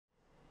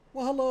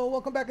Well, hello,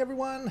 welcome back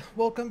everyone.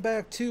 Welcome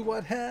back to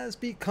what has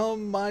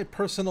become my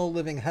personal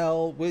living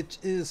hell, which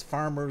is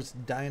Farmer's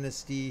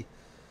Dynasty.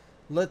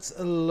 Let's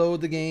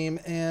load the game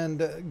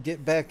and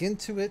get back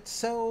into it.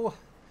 So,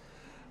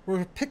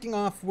 we're picking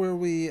off where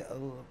we...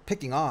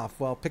 picking off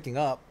where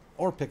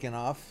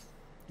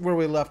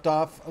we left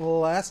off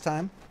last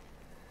time,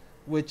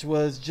 which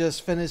was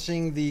just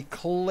finishing the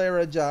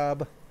Clara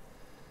job.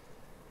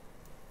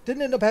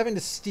 Didn't end up having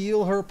to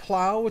steal her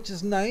plow, which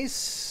is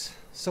nice.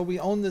 So we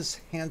own this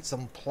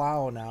handsome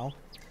plow now.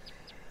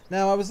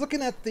 Now, I was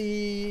looking at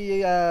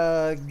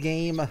the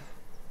game. Not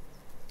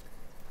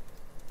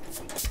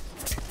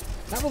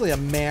really a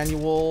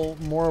manual,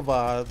 more of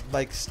a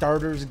like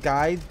starter's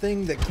guide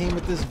thing that came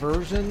with this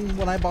version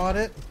when I bought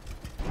it.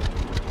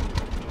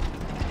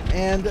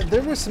 And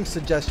there were some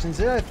suggestions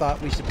there I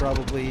thought we should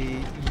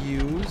probably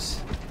use.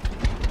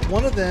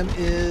 One of them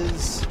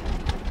is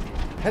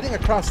heading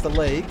across the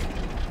lake.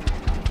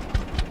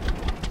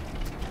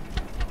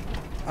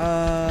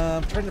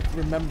 I'm trying to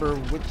remember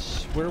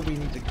where we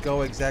need to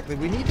go exactly.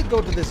 We need to go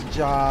to this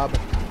job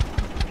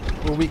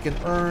where we can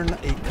earn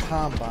a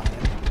combine.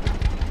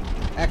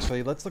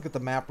 Actually, let's look at the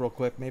map real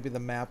quick. Maybe the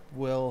map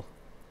will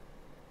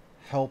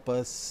help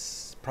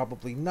us.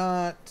 Probably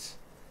not.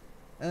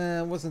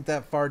 It wasn't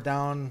that far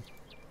down.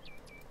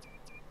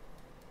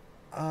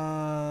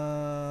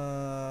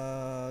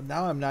 Now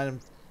I'm not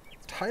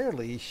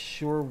entirely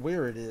sure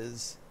where it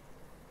is.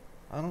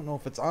 I don't know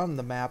if it's on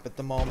the map at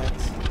the moment.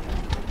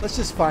 Let's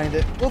just find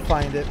it. We'll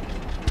find it.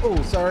 Oh,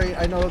 sorry.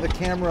 I know the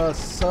camera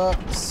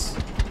sucks.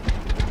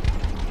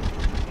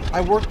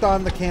 I worked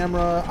on the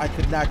camera. I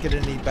could not get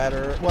any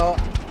better. Well,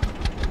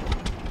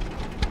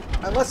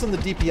 I lessened the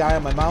DPI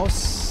on my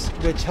mouse,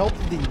 which helped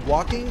the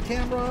walking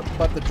camera,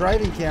 but the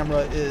driving camera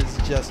is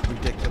just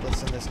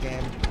ridiculous in this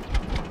game.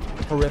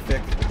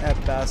 Horrific at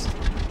best.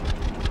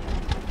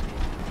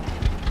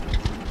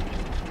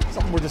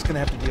 Something we're just going to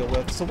have to deal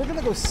with. So we're going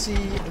to go see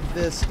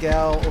this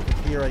gal over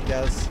here, I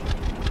guess.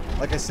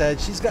 Like I said,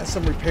 she's got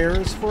some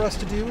repairs for us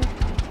to do.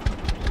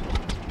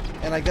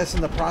 And I guess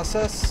in the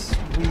process,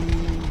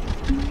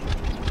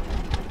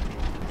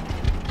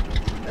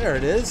 there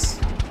it is.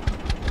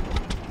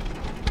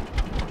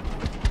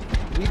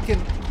 We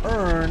can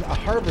earn a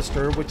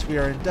harvester, which we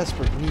are in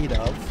desperate need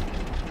of.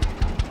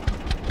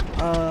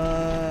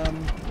 I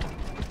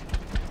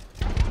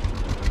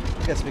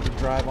guess we can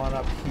drive on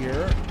up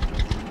here.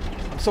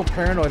 I'm so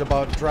paranoid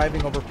about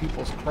driving over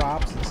people's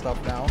crops and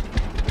stuff now.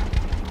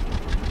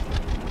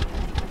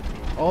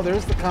 Oh,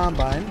 there's the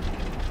combine.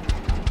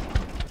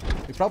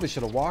 We probably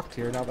should have walked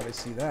here now that I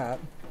see that.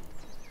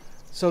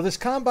 So this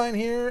combine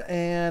here,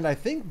 and I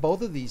think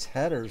both of these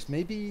headers,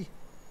 maybe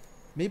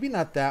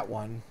not that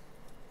one,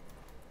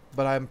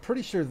 but I'm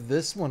pretty sure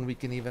this one we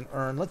can even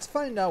earn. Let's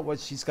find out what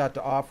she's got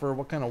to offer,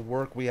 what kind of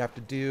work we have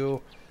to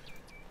do.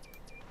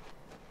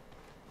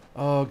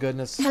 Oh,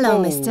 goodness. Hello,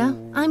 Whoa. mister.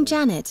 I'm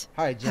Janet.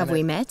 Hi, Janet. Have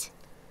we met?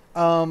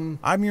 I'm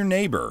your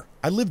neighbor.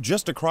 I live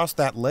just across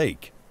that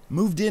lake.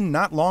 Moved in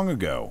not long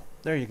ago.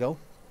 There you go.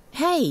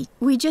 Hey,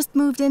 we just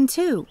moved in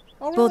too.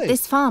 All Bought right.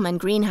 this farm and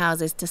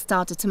greenhouses to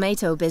start a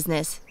tomato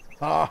business.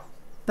 Ah,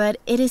 But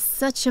it is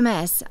such a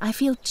mess. I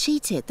feel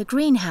cheated. The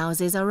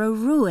greenhouses are a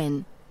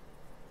ruin.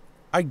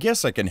 I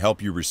guess I can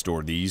help you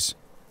restore these.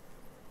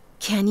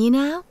 Can you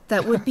now?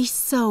 That would be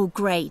so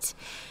great.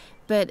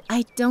 But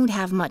I don't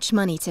have much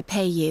money to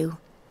pay you.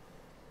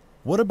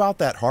 What about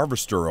that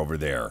harvester over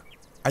there?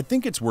 I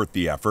think it's worth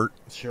the effort.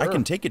 Sure. I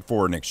can take it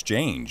for an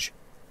exchange.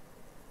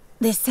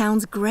 This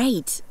sounds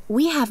great.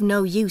 We have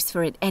no use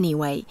for it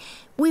anyway.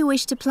 We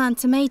wish to plant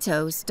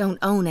tomatoes, don't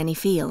own any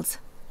fields.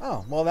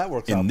 oh, well, that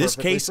works out In this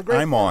perfectly case, for great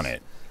I'm for on us.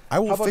 it. I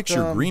will How about, fix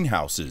your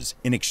greenhouses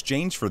in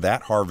exchange for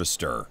that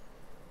harvester.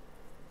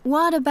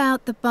 What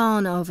about the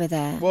barn over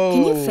there?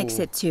 Can you fix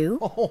Whoa. it too?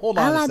 Oh, hold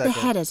on I'll a add the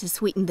second. header to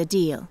sweeten the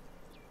deal.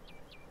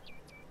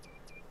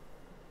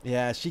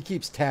 Yeah, she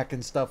keeps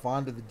tacking stuff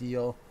onto the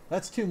deal.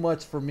 That's too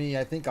much for me.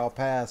 I think I'll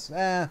pass.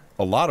 A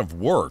lot of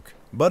work,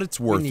 but it's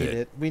We worth need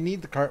it. We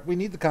need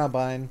the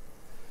combine.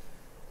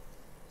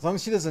 As long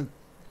as she doesn't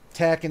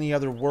tack any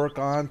other work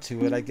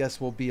onto it, I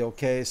guess we'll be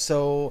okay.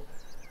 So,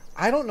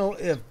 I don't know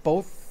if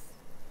both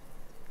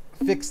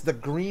fix the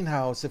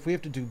greenhouse, if we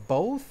have to do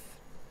both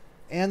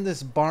and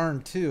this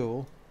barn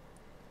too.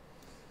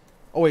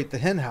 Oh wait, the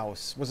hen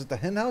house. Was it the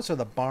hen house or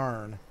the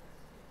barn?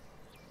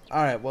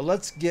 All right, well,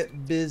 let's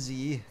get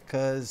busy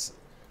because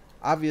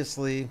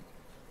obviously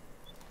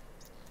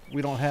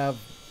we don't have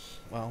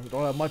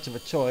much of a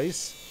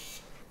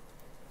choice.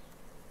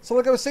 So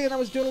like I was saying, I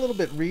was doing a little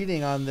bit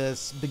reading on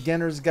this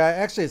beginner's guide.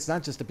 Actually, it's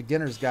not just a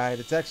beginner's guide.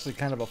 It's actually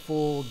kind of a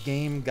full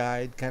game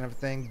guide kind of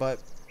thing. But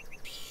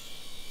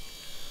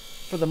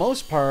for the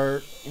most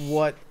part,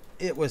 what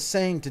it was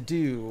saying to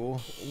do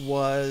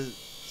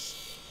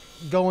was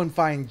go and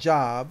find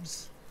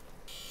jobs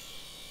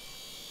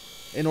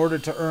in order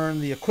to earn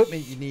the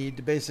equipment you need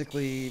to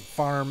basically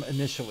farm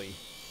initially.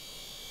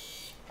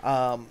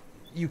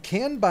 You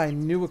can buy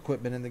new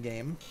equipment in the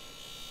game,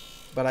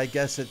 but I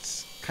guess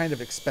it's kind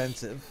of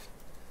expensive.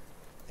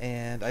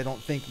 And I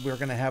don't think we're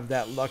going to have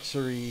that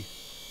luxury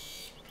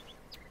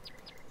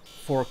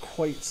for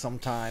quite some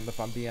time, if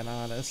I'm being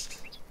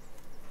honest.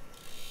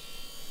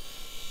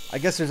 I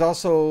guess there's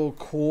also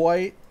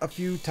quite a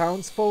few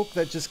townsfolk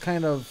that just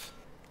kind of,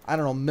 I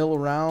don't know, mill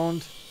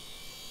around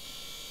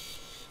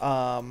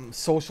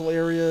social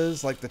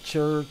areas like the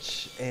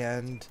church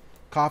and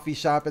coffee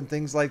shop and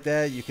things like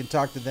that. You can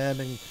talk to them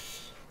and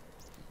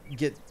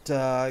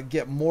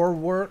get more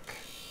work.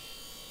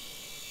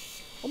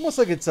 Almost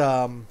like it's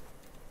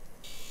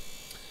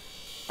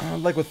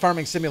like with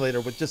Farming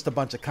Simulator with just a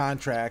bunch of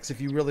contracts.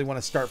 If you really want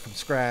to start from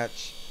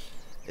scratch,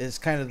 is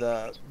kind of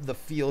the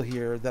feel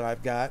here that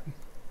I've got.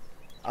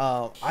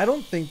 I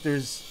don't think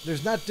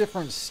there's not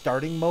different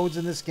starting modes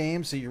in this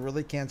game, so you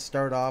really can't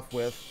start off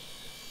with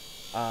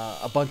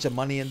a bunch of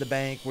money in the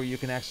bank where you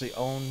can actually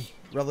own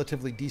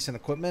relatively decent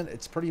equipment.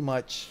 It's pretty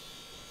much,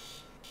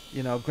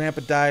 you know,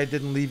 Grandpa died,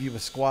 didn't leave you a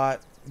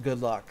squat,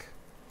 good luck,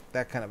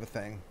 that kind of a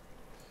thing.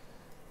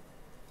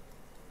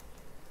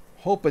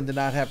 Hoping to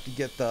not have to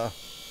get the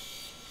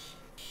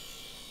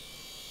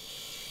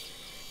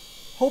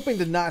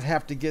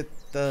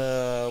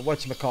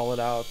whatchamacallit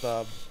out,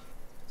 the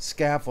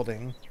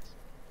scaffolding.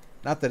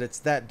 Not that it's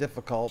that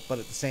difficult, but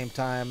at the same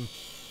time,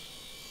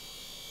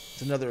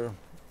 it's another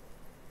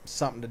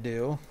something to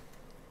do.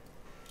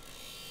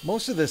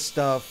 Most of this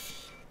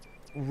stuff,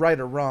 right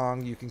or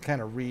wrong, you can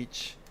kind of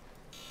reach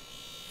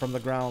from the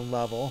ground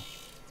level.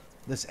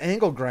 This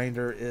angle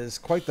grinder is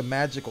quite the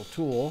magical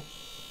tool.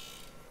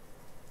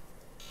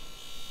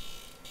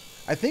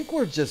 I think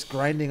we're just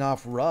grinding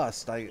off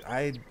rust.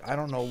 I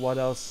don't know what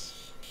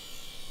else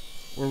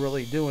we're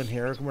really doing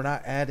here. We're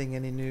not adding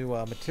any new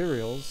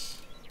materials.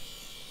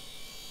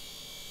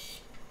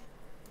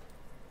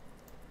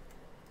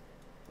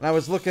 And I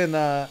was looking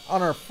on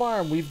our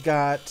farm. We've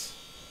got,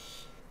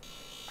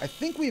 I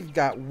think we've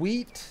got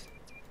wheat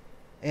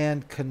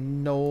and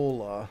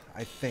canola,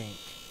 I think,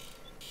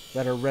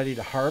 that are ready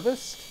to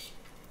harvest.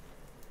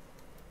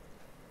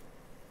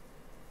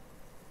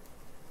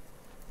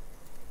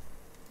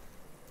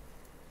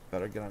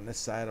 Better get on this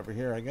side over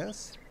here, I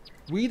guess.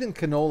 Wheat and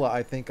canola,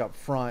 I think, up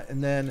front.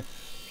 And then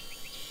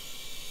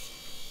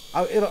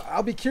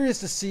I'll be curious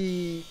to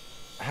see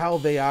how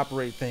they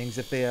operate things.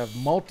 If they have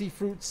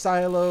multi-fruit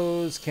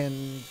silos,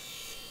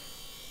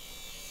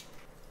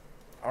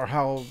 or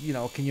how, you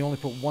know, can you only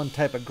put one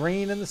type of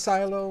grain in the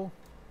silo?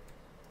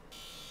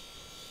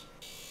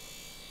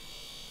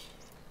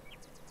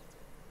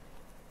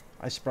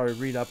 I should probably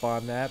read up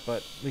on that,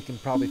 but we can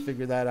probably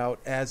figure that out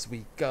as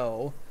we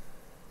go.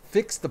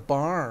 Fix the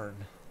barn.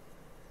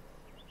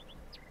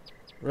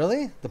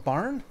 Really? The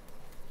barn?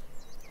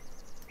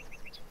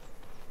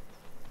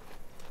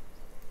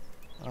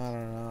 I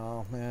don't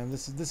know, man.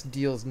 This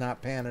deal's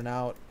not panning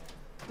out.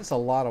 It's a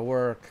lot of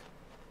work.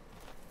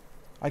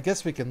 I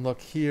guess we can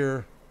look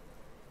here.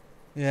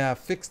 Yeah,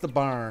 fix the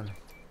barn.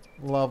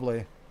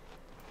 Lovely.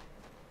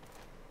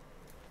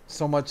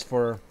 So much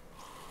for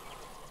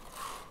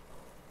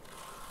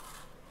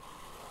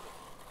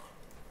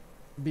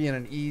being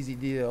an easy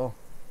deal.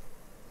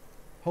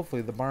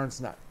 Hopefully the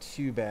barn's not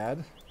too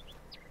bad.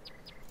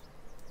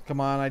 Come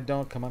on,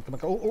 come on.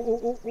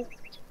 Oh.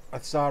 I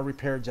saw a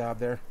repair job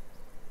there.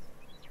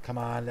 Come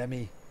on, let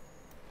me.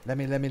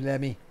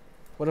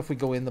 What if we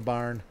go in the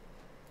barn?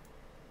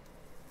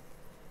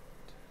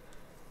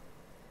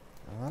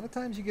 A lot of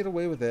times you get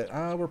away with it.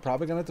 We're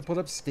probably going to have to put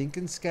up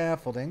stinking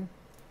scaffolding.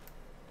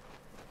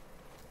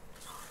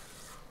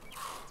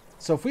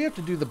 So if we have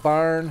to do the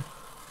barn,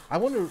 I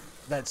wonder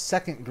that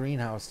second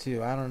greenhouse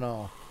too. I don't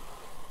know.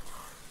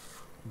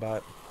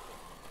 But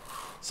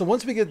so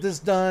once we get this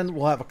done,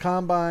 we'll have a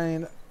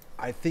combine.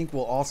 I think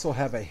we'll also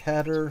have a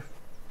header.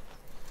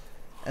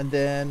 And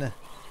then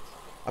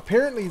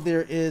apparently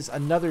there is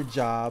another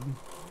job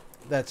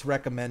that's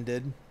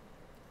recommended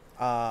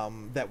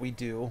that we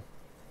do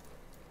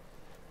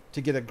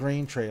to get a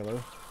grain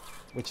trailer,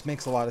 which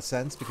makes a lot of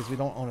sense because we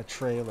don't own a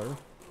trailer.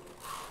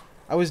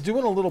 I was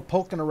doing a little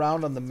poking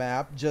around on the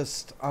map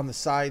just on the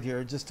side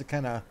here just to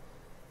kind of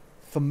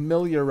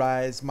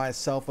familiarize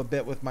myself a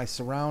bit with my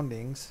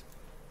surroundings.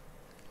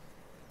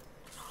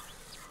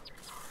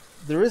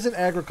 There is an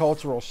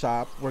agricultural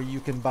shop where you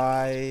can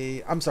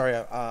buy,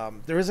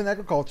 there is an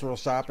agricultural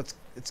shop.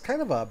 It's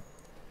kind of a,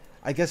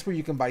 I guess, where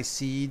you can buy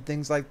seed,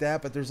 things like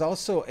that, but there's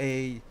also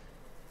a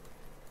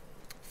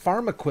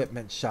farm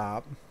equipment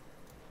shop.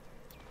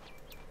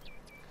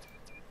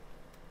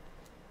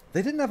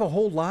 They didn't have a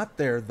whole lot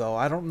there though.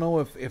 I don't know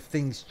if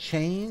things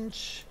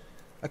change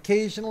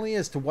occasionally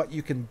as to what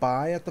you can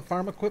buy at the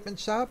farm equipment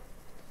shop.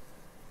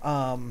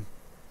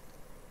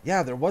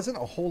 Yeah, there wasn't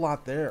a whole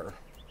lot there.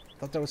 I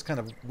thought that was kind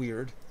of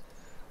weird.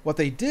 What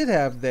they did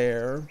have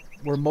there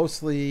were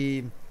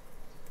mostly,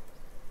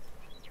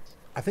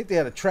 I think they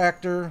had a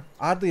tractor.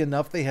 Oddly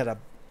enough, they had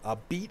a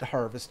beet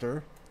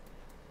harvester.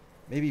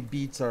 Maybe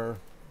beets are a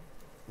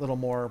little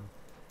more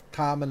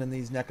common in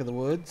these neck of the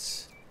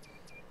woods.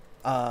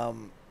 I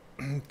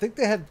think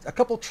they had a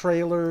couple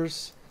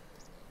trailers.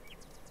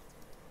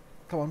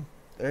 Come on.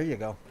 There you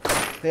go.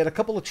 They had a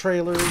couple of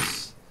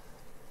trailers.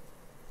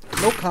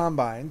 No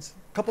combines.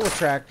 A couple of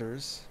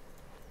tractors.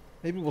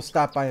 Maybe we'll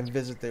stop by and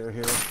visit there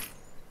here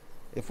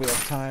if we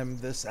have time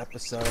this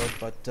episode,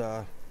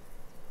 but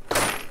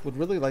would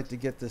really like to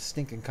get this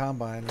stinking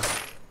combine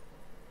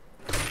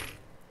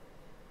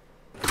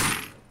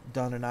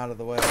done and out of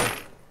the way.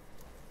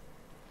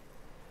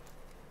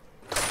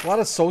 A lot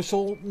of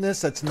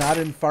socialness that's not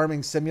in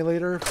Farming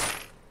Simulator,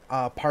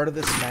 part of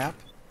this map.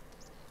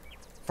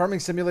 Farming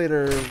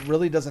Simulator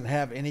really doesn't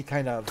have any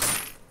kind of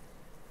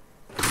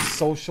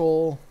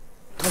social,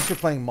 unless you're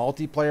playing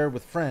multiplayer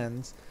with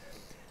friends,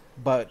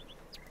 but,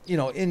 you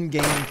know,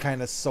 in-game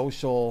kind of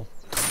social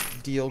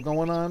deal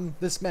going on.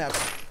 This map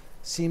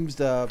seems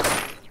to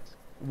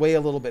weigh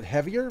a little bit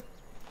heavier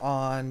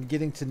on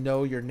getting to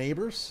know your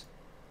neighbors.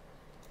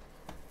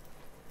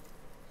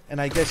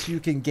 And I guess you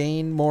can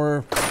gain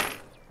more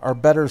or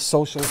better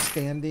social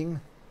standing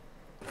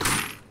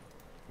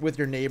with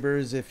your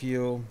neighbors if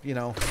you, you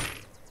know,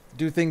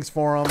 do things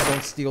for them,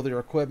 don't steal their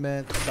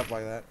equipment, stuff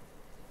like that.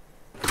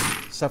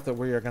 Stuff that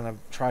we are going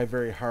to try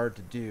very hard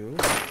to do.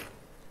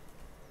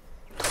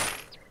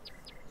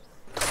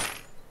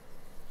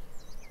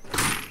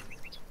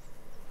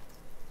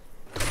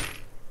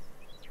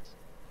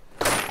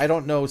 I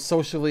don't know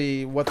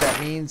socially what that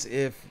means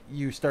if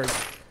you start...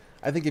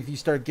 I think if you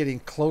start getting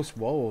close...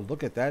 Whoa,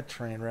 look at that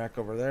train wreck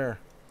over there.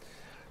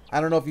 I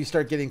don't know if you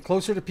start getting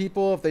closer to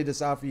people, if they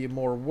just offer you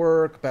more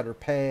work, better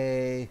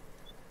pay,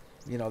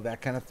 you know,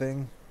 that kind of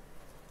thing.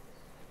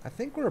 I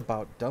think we're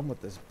about done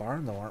with this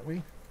barn, though, aren't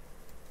we?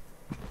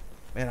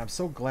 Man, I'm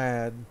so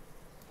glad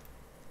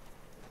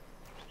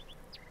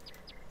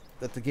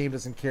that the game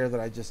doesn't care that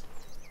I just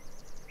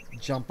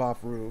jump off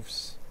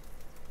roofs.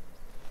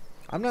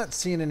 I'm not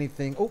seeing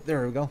anything. Oh,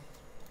 there we go.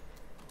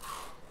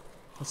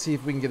 Let's see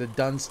if we can get a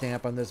done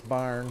stamp on this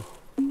barn.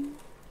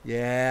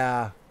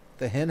 Yeah.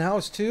 The hen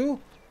house, too?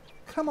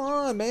 Come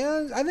on,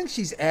 man. I think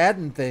she's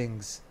adding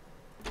things.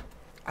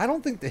 I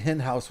don't think the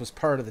hen house was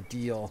part of the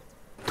deal.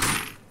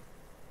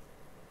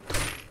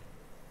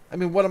 I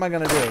mean, what am I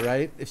going to do,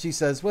 right? If she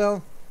says,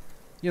 well,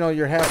 you know,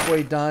 you're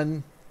halfway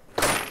done.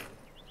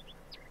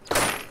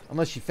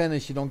 Unless you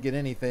finish, you don't get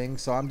anything.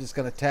 So I'm just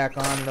going to tack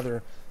on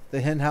another... the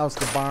hen house,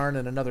 the barn,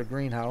 and another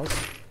greenhouse.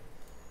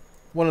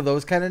 One of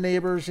those kind of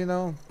neighbors, you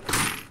know.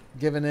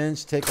 Give an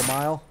inch, take a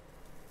mile.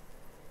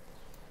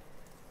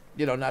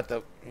 You know, not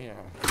to, you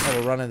know,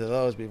 ever run into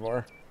those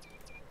before.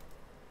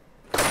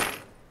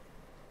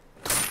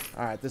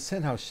 Alright, this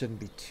hen house shouldn't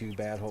be too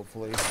bad,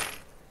 hopefully.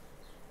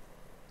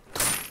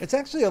 It's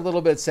actually a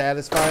little bit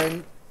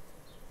satisfying,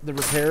 the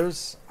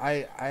repairs.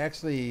 I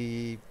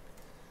actually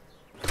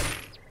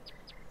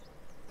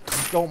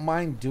don't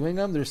mind doing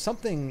them. There's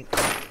something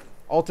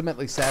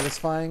ultimately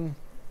satisfying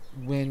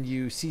when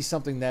you see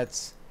something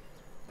that's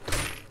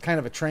kind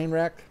of a train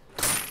wreck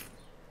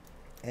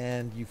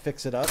and you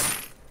fix it up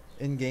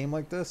in game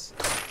like this.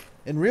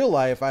 In real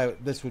life,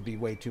 this would be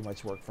way too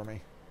much work for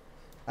me.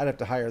 I'd have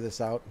to hire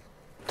this out.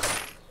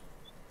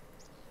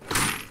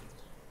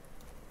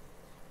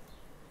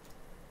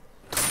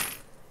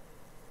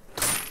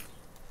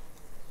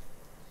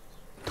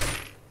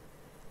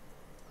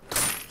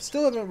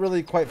 Still haven't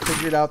really quite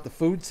figured out the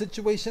food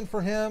situation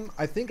for him.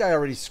 I think I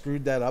already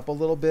screwed that up a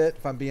little bit,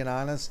 if I'm being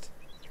honest.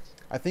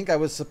 I think I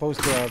was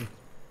supposed to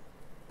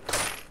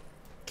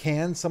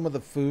can some of the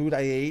food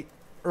I ate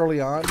early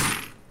on.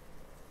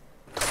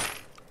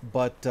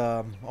 But,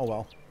 oh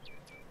well.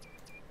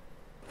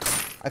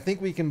 I think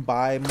we can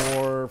buy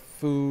more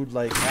food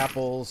like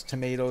apples,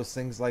 tomatoes,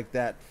 things like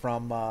that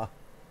from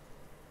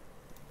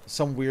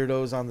some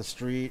weirdos on the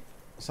street.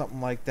 Something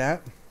like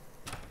that.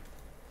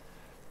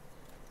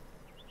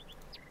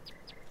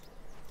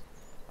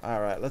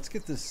 Alright, let's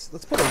get this.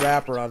 Let's put a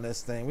wrapper on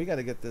this thing. We got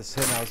to get this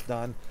hen house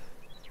done.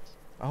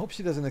 I hope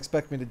she doesn't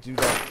expect me to do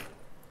that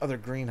other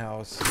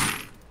greenhouse.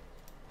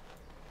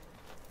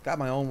 Got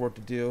my own work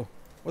to do.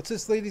 What's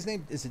this lady's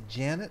name? Is it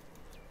Janet?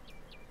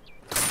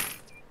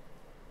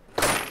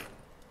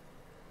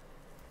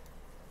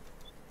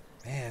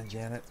 Man,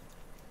 Janet.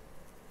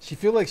 She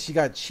feel like she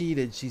got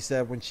cheated, she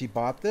said, when she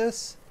bought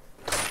this.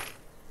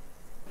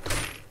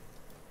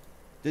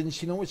 Didn't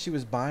she know what she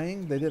was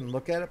buying? They didn't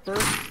look at it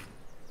first?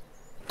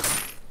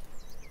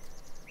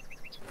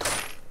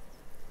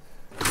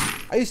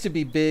 I used to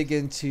be big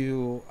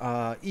into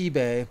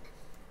eBay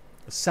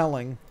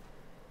selling.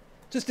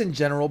 Just in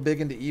general,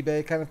 big into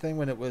eBay kind of thing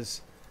when it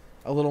was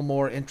a little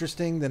more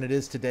interesting than it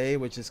is today,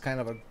 which is kind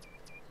of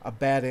a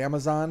bad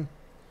Amazon.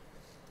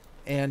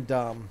 And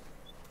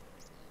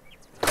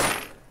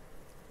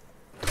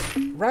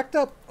racked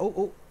up.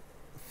 Oh,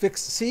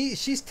 fixed. See,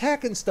 she's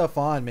tacking stuff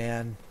on,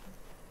 man.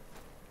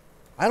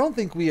 I don't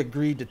think we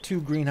agreed to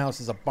 2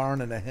 greenhouses, a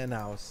barn, and a hen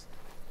house.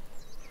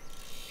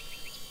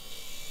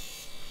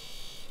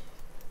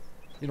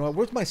 You know what?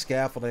 Where's my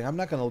scaffolding? I'm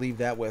not going to leave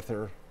that with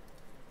her.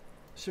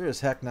 Sure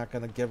as heck not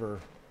going to give her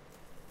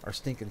our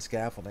stinking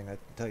scaffolding. I can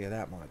tell you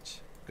that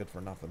much. Good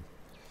for nothing.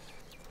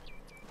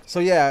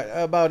 So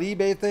yeah, about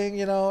eBay thing,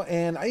 you know,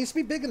 and I used to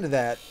be big into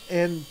that.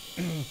 And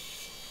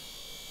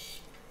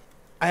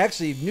I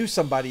actually knew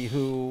somebody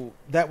who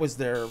that was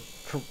their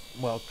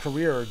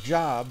career or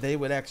job. They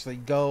would actually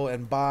go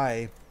and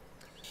buy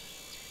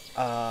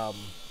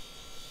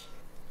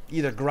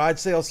either garage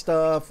sale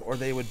stuff, or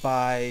they would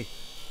buy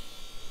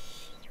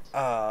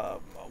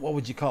what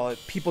would you call it?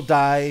 People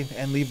die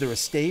and leave their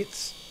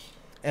estates,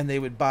 and they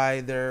would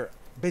buy their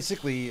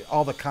basically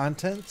all the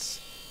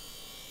contents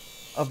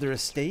of their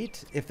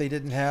estate if they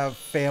didn't have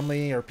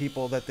family or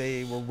people that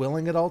they were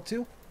willing it all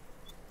to.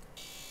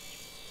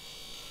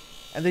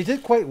 And they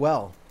did quite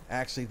well.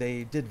 Actually,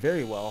 they did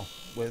very well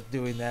with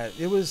doing that.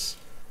 It was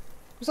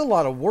a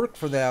lot of work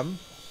for them.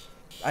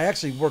 I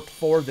actually worked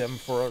for them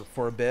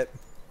for a bit.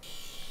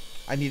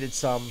 I needed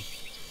some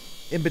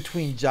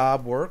in-between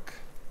job work.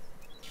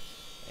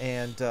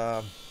 And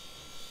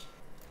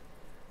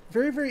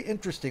very, very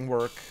interesting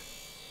work.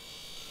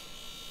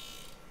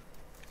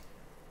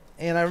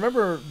 And I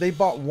remember they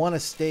bought one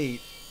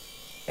estate,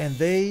 and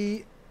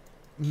they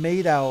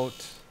made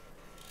out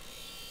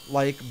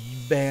like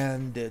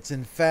bandits.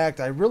 In fact,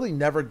 I really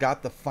never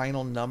got the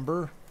final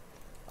number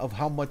of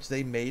how much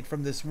they made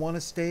from this one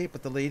estate,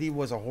 but the lady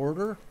was a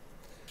hoarder.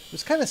 It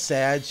was kind of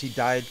sad. She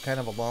died kind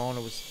of alone.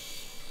 It was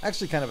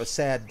actually kind of a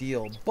sad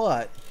deal,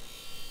 but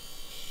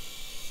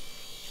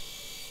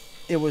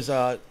it was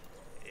a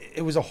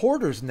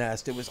hoarder's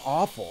nest. It was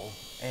awful.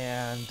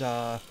 And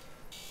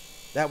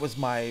that was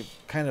my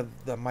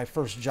my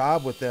first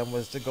job with them,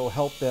 was to go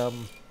help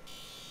them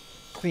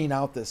clean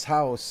out this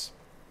house.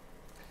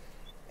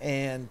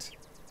 And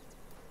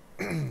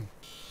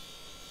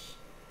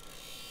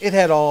it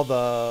had all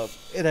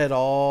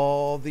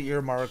the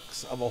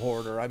earmarks of a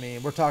hoarder. I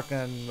mean, we're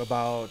talking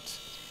about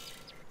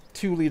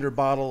 2-liter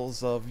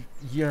bottles of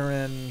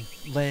urine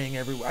laying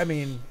everywhere. I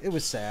mean, it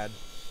was sad.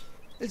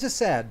 It's just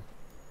sad.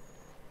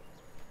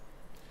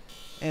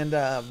 And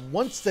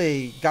once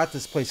they got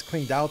this place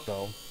cleaned out,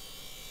 though,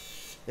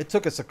 it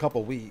took us a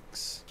couple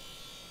weeks.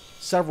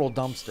 Several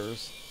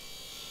dumpsters.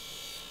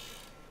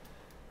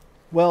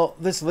 Well,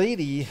 this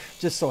lady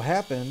just so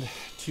happened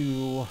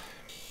to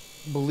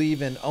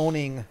believe in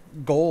owning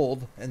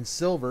gold and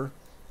silver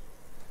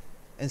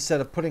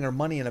instead of putting her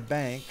money in a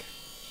bank.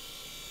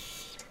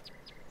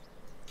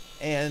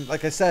 And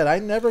like I said, I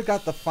never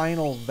got the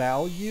final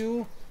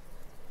value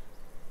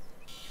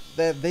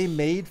that they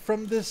made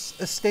from this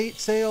estate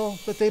sale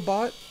that they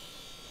bought.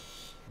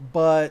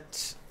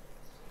 But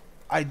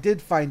I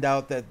did find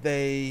out that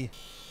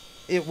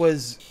it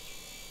was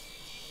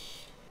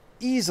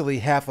easily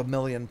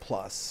 $500,000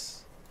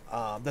 plus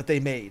that they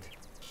made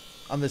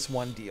on this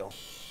one deal.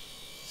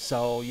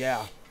 So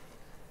yeah,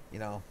 you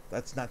know,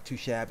 that's not too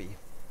shabby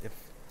if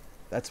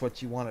that's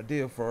what you want to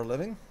do for a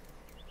living.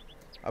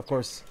 Of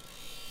course,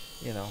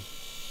 you know,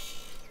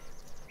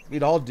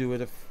 we'd all do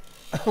it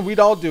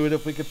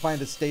if we could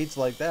find estates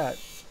like that.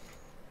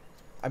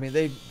 I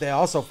mean, they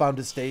also found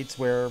estates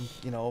where,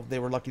 you know, they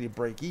were lucky to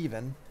break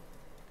even,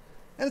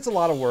 and it's a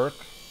lot of work,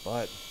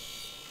 but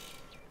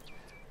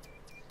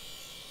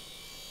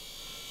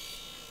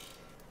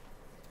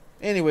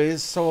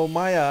anyways, so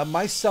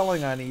my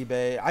selling on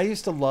eBay, I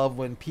used to love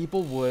when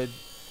people would...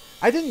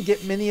 I didn't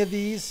get many of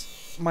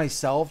these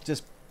myself,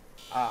 just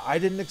I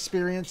didn't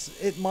experience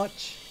it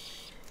much.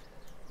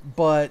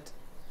 But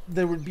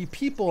there would be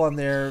people on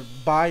there,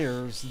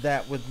 buyers,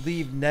 that would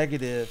leave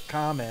negative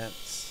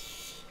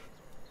comments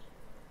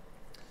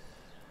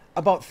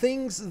about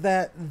things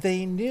that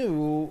they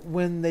knew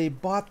when they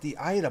bought the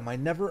item. I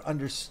never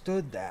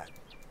understood that.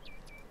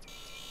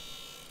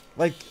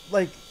 Like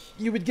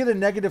you would get a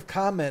negative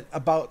comment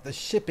about the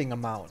shipping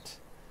amount,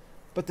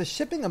 but the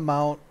shipping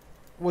amount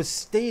was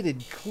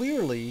stated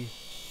clearly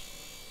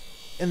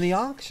in the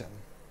auction.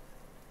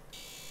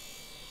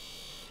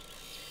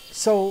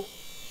 So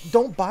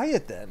don't buy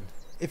it then.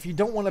 If you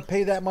don't want to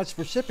pay that much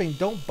for shipping,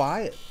 don't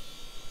buy it.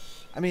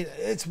 I mean,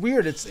 it's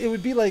weird. It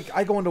would be like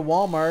I go into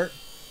Walmart,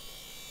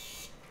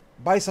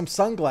 buy some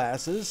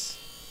sunglasses.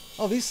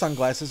 Oh, these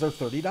sunglasses are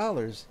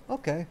 $30.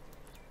 Okay.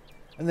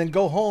 And then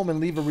go home and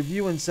leave a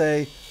review and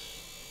say,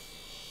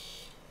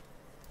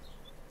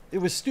 it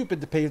was stupid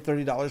to pay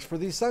 $30 for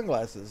these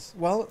sunglasses.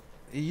 Well,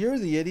 you're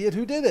the idiot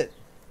who did it.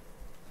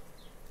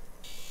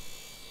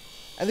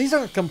 And these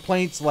aren't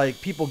complaints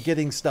like people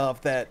getting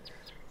stuff that,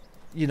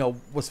 you know,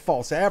 was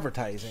false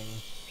advertising.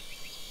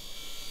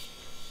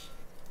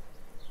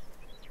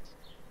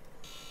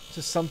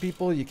 Just some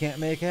people you can't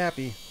make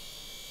happy.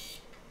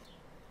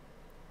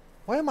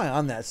 Why am I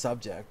on that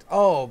subject?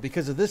 Oh,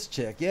 because of this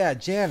chick. Yeah,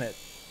 Janet.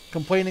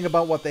 Complaining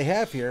about what they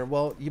have here.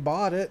 Well, you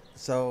bought it,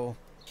 so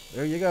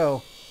there you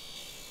go.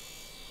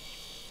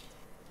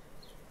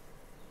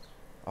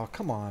 Oh,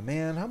 come on,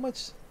 man. How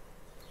much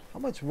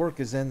work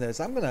is in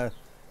this?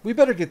 We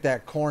better get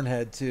that corn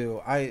head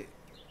too.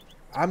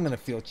 I'm gonna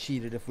feel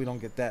cheated if we don't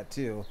get that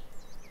too.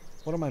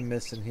 What am I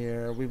missing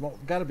here? We've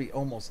got to be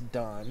almost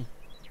done.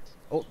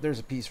 Oh, there's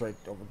a piece right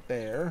over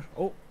there.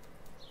 Oh,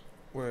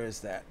 where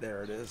is that?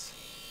 There it is.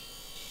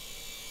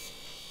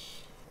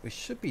 We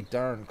should be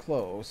darn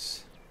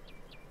close.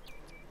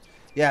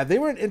 Yeah, they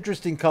were an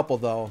interesting couple,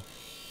 though.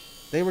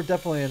 They were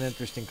definitely an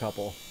interesting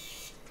couple.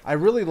 I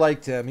really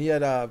liked him. He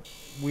had a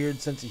weird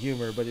sense of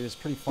humor, but he was a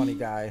pretty funny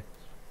guy.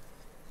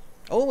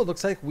 Oh, it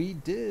looks like we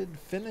did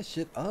finish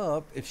it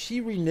up. If she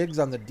reneges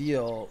on the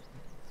deal,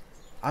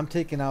 I'm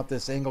taking out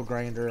this angle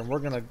grinder and we're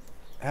going to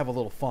have a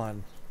little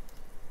fun.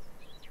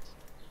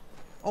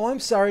 Oh, I'm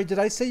sorry. Did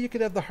I say you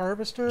could have the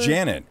harvester?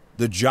 Janet,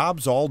 the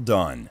job's all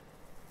done.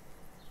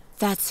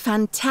 That's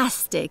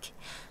fantastic.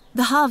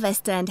 The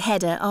harvester and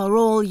header are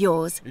all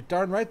yours. You're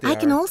darn right they I are.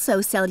 can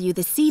also sell you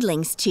the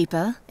seedlings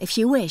cheaper, if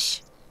you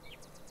wish.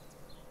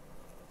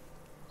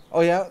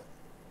 Oh, yeah?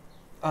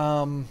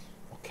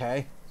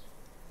 Okay.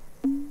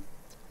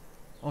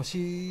 Oh,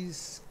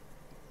 she's...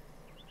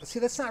 See,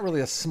 that's not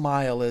really a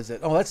smile, is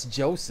it? Oh, that's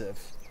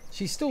Joseph.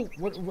 She's still...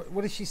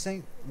 What is she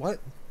saying? What?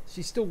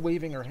 She's still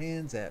waving her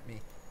hands at me.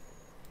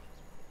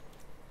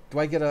 Do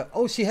I get a...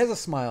 Oh, she has a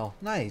smile.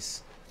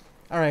 Nice.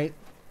 All right.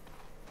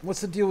 What's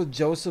the deal with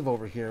Joseph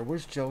over here?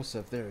 Where's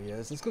Joseph? There he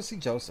is. Let's go see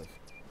Joseph.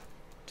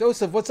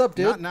 Joseph, what's up,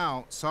 dude? Not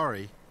now.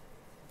 Sorry.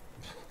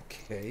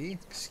 Okay.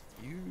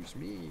 Excuse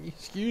me.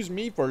 Excuse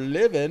me for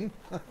living.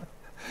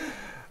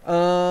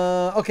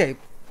 Okay.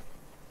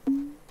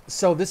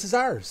 So this is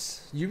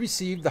ours. You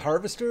received the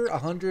harvester,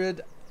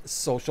 100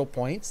 social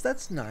points.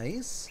 That's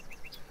nice.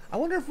 I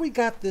wonder if we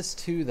got this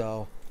too,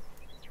 though.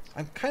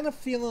 I'm kind of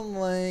feeling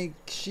like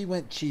she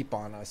went cheap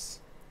on us.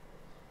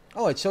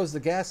 Oh, it shows the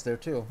gas there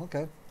too.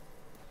 Okay.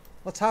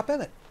 Let's hop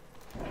in it.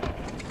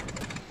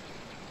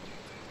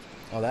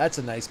 Oh, that's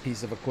a nice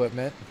piece of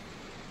equipment.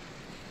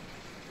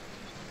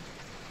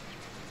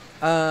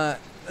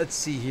 Let's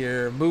see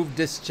here. Move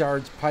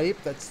discharge pipe.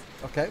 That's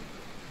okay.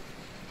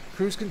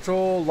 Cruise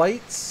control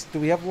lights. Do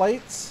we have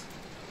lights?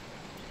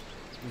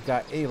 We've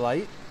got a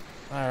light.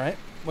 All right.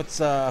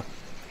 What's Oh,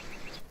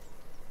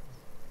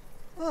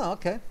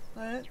 okay.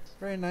 All right.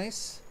 Very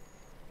nice.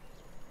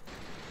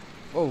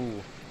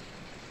 Whoa.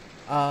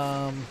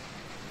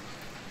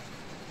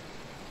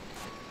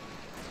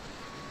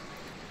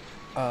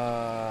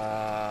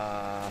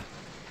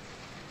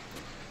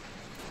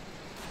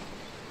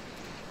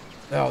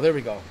 Oh, there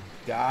we go.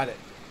 Got it.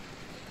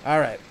 All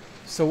right.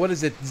 So what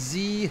is it?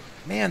 Z.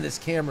 Man, this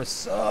camera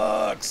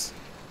sucks.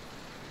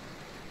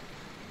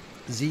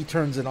 Z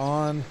turns it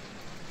on.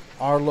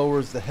 R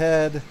lowers the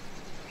head.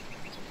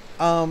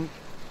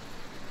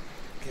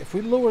 If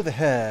we lower the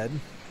head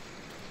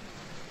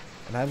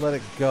and I let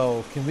it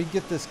go, can we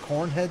get this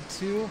corn head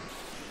too?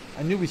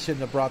 I knew we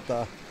shouldn't have brought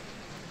the...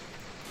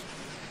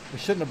 We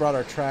shouldn't have brought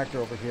our tractor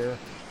over here.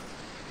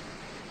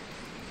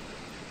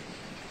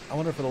 I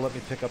wonder if it'll let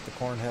me pick up the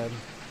corn head.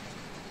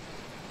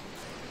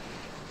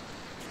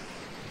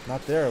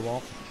 Not there, it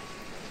won't.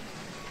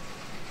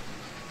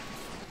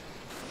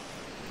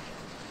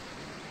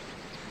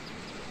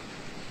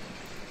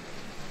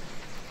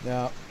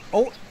 Now,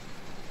 oh,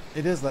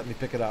 it is letting me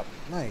pick it up.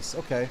 Nice,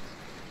 okay.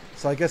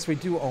 So I guess we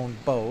do own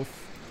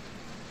both.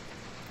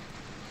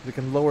 We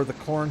can lower the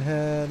corn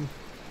head.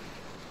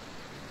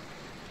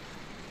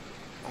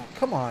 Oh,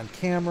 come on,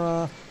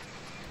 camera.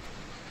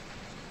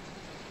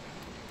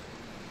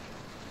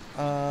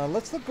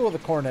 Let's let go of the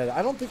corn head.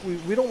 I don't think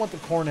we don't want the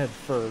corn head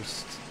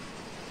first.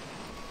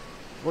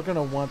 We're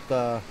gonna want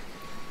the...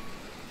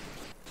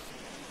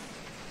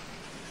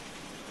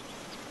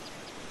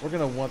 We're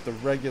gonna want the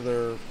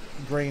regular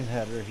grain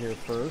header here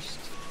first.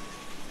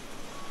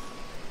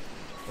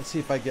 Let's see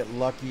if I get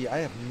lucky. I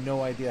have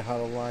no idea how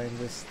to line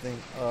this thing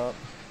up.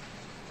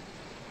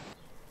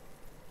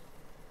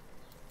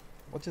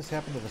 What just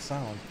happened to the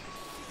sound?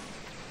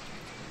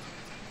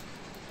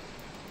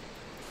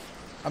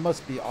 I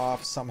must be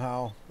off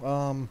somehow.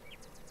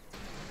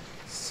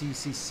 Si,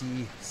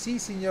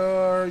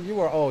 senor. You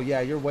are... Oh,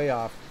 yeah, you're way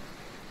off.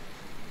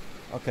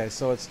 Okay,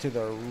 so it's to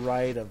the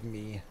right of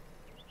me.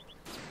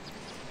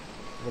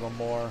 A little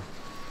more.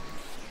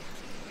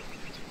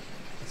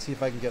 Let's see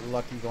if I can get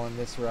lucky going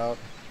this route.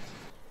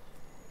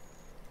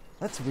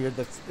 That's weird.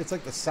 It's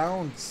like the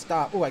sound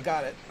stopped. Oh, I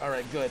got it. All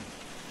right, good.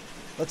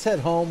 Let's head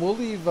home. We'll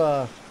leave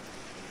our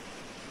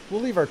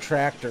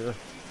tractor.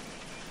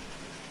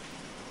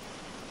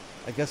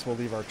 I guess we'll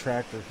leave our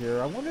tractor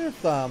here. I wonder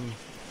if I'm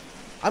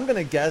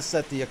gonna guess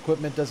that the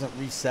equipment doesn't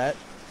reset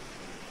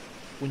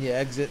when you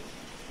exit,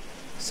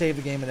 save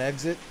the game and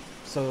exit,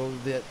 so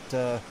that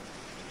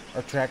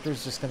our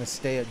tractor's just gonna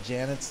stay at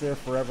Janet's there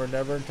forever and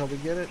ever until we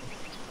get it.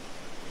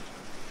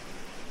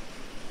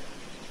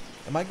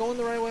 Am I going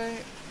the right way?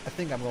 I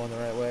think I'm going the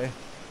right way.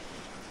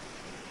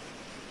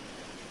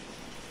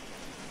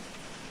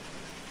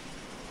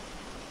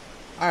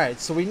 Alright,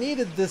 so we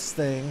needed this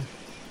thing.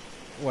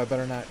 Oh, I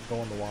better not go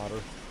in the water.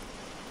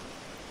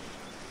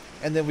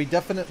 And then we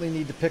definitely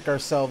need to pick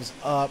ourselves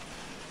up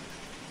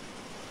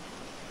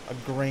a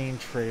grain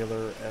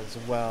trailer as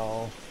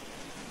well.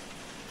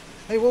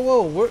 Hey,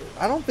 whoa.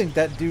 I don't think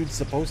that dude's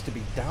supposed to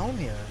be down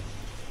here.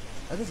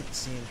 That doesn't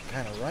seem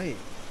kind of right.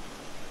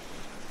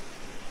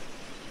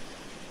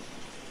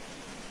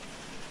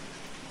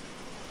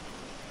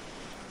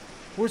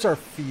 Where's our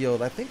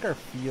field? I think our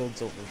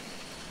field's over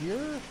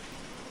here.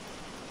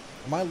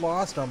 Am I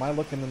lost or am I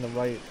looking in the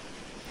right?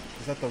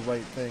 Is that the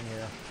right thing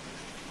here?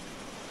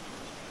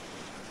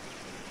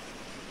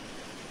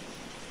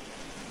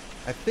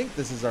 I think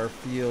this is our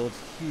field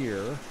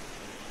here.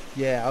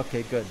 Yeah,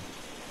 okay, good.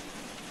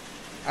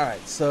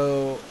 Alright,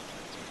 so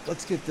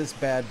let's get this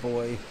bad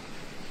boy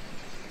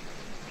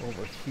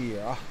over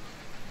here.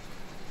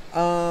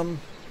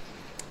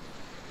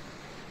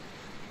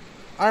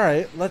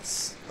 Alright,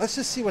 let's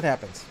just see what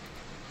happens.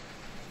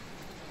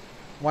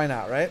 Why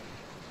not, right?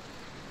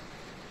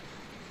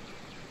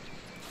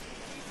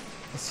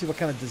 Let's see what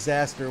kind of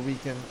disaster we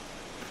can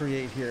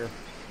create here.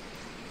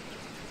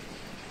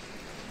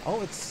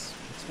 Oh, it's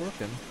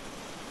working.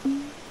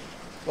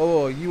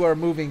 Oh, you are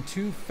moving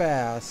too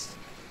fast.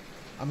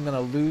 I'm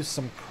gonna lose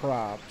some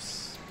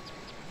crops.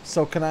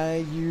 So can I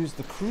use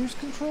the cruise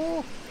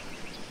control?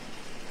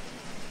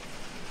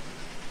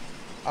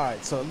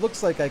 Alright, so it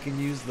looks like I can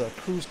use the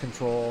cruise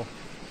control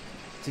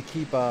to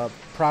keep a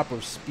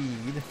proper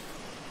speed.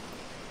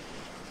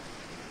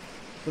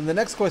 Then the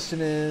next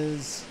question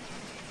is,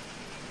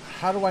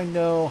 how do I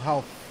know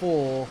how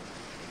full?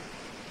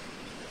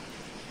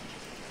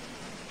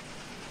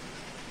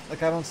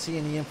 Like, I don't see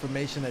any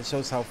information that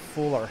shows how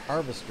full our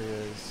harvester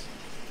is.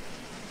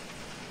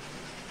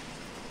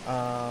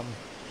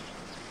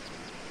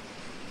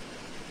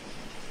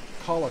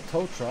 Call a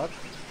tow truck.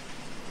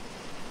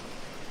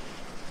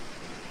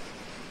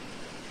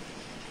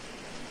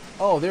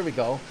 Oh, there we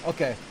go.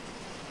 Okay.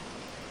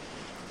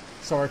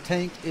 So our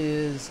tank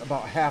is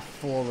about half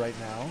full right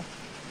now.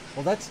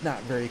 Well, that's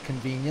not very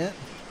convenient.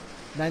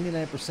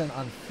 99%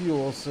 on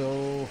fuel,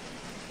 so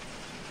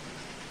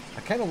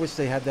I kind of wish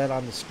they had that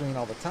on the screen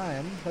all the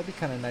time. That'd be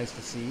kind of nice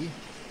to see.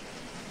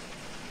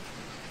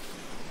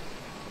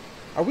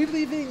 Are we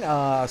leaving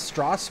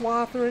straw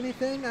swath or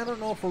anything? I don't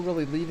know if we're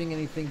really leaving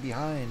anything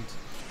behind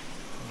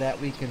that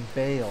we can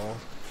bale.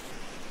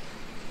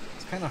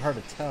 It's kind of hard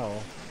to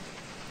tell.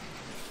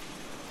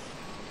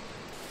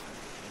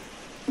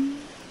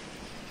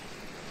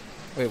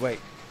 Wait.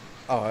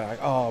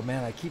 Oh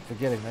man, I keep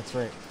forgetting. That's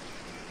right.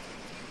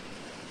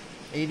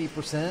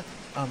 80%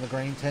 on the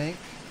grain tank.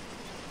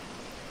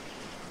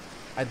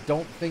 I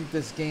don't think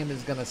this game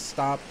is gonna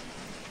stop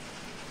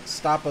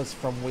us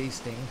from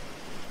wasting.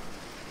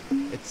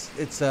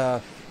 It's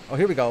oh,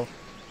 here we go.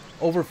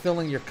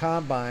 Overfilling your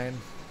combine.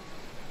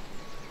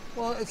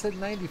 Well, it's at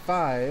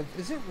 95.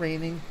 Is it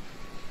raining?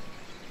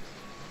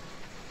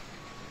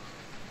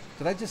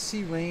 Did I just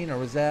see rain, or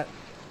was that?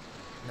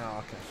 No,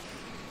 okay.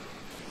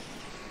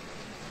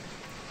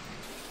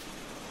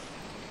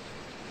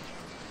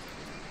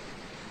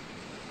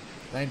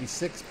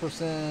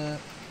 %,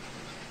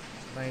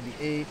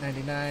 98,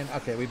 99.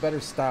 Okay, we better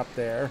stop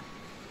there.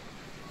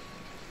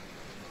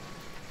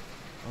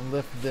 I'll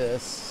lift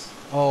this.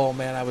 Oh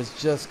man, I was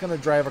just gonna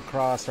drive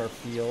across our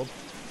field.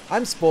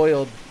 I'm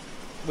spoiled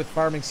with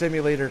Farming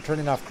Simulator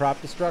turning off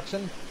crop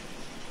destruction.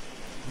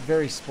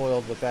 Very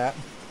spoiled with that.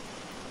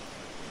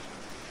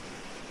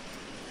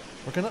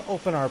 We're gonna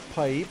open our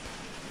pipe.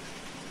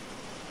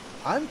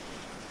 I'm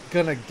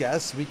gonna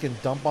guess we can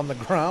dump on the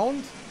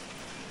ground.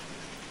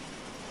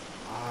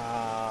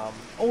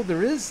 Oh,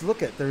 there is.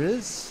 Look at there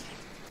is.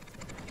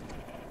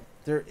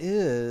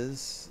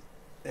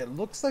 It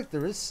looks like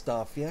there is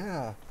stuff.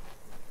 Yeah.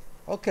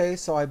 Okay,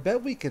 so I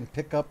bet we can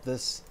pick up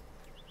this.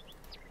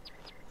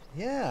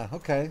 Yeah.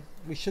 Okay,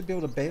 we should be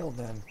able to bale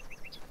then.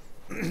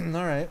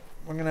 All right,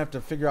 we're gonna have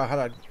to figure out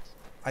how to,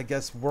 I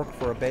guess, work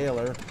for a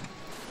baler.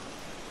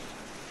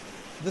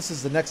 This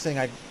is the next thing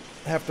I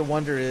have to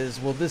wonder is,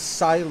 will this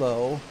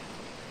silo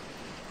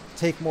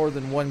take more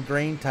than one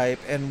grain type,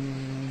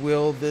 and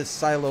will this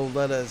silo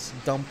let us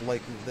dump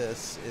like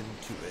this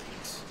into it?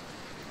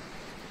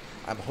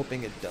 I'm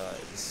hoping it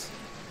does.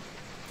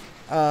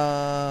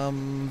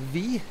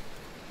 V.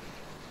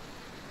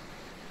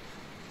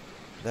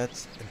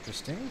 That's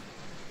interesting.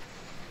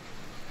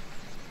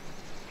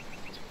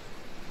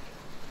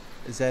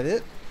 Is that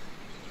it?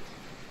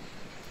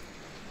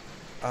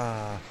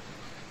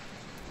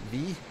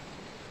 V.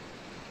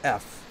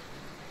 F.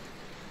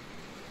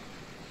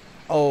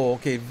 Oh,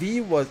 okay. V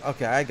was...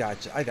 Okay, I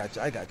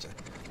gotcha.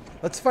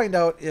 Let's find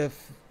out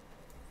if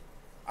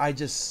I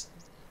just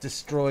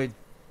destroyed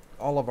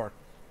all of our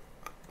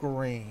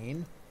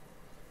grain.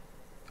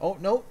 Oh,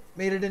 no.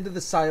 Made it into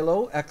the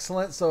silo.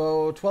 Excellent.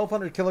 So,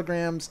 1,200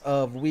 kilograms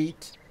of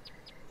wheat.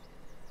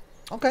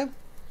 Okay.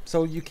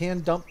 So, you can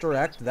dump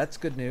direct. That's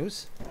good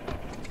news.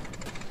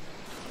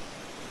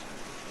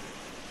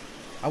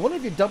 I wonder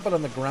if you dump it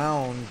on the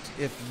ground,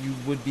 if you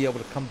would be able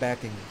to come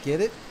back and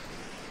get it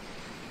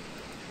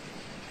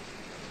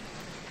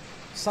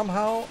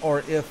somehow,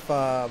 or if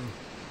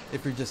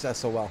you're just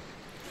SOL.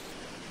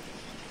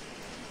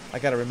 I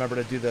gotta remember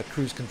to do the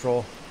cruise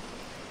control.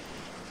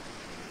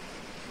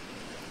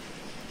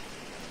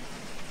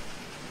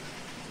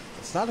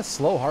 It's not a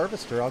slow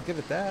harvester, I'll give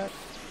it that.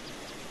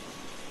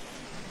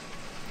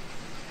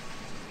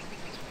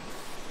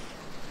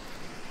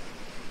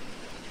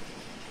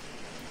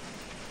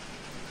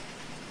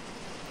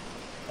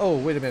 Oh,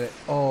 wait a minute.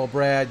 Oh,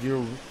 Brad,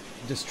 you're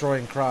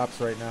destroying crops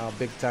right now,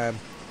 big time.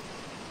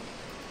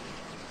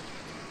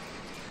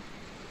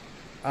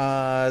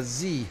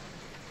 Z.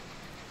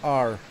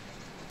 R.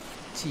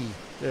 T.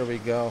 There we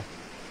go.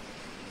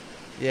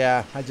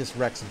 Yeah, I just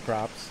wrecked some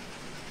crops.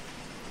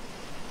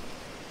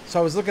 So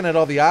I was looking at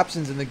all the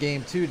options in the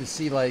game too to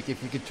see like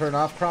if you could turn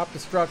off crop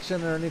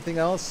destruction or anything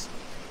else.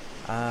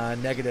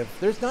 Negative.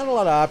 There's not a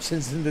lot of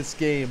options in this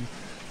game.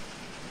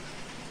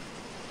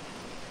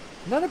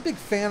 I'm not a big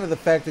fan of the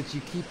fact that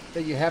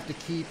you have to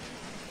keep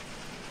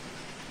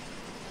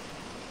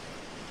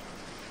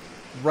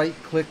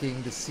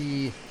right-clicking to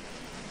see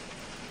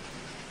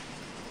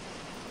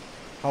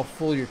how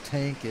full your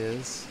tank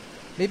is.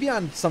 Maybe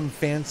on some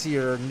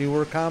fancier,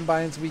 newer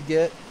combines we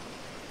get,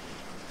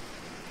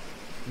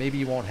 maybe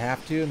you won't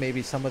have to.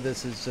 Maybe some of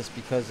this is just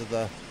because of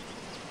the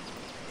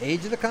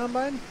age of the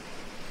combine.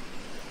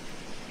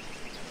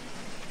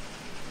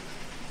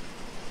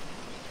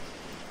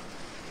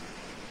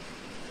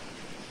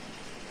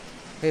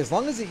 Hey, as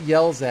long as it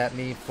yells at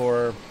me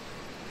for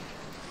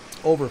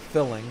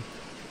overfilling,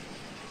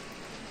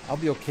 I'll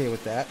be okay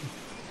with that.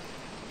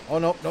 Oh,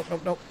 nope, nope,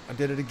 nope, nope. I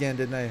did it again,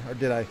 didn't I? Or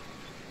did I?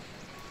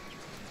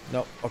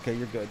 Nope. Okay,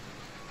 you're good.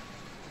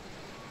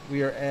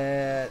 We are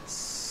at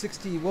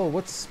 60. Whoa,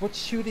 what's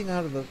shooting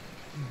out of the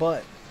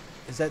butt?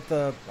 Is that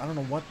the... I don't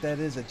know what that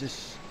is. It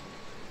just...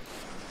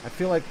 I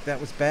feel like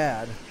that was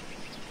bad.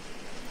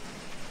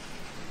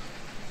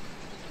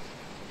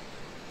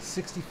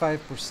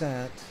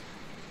 65%.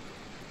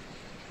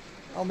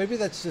 Oh, maybe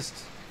that's just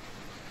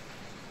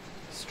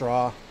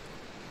straw.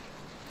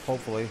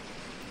 Hopefully.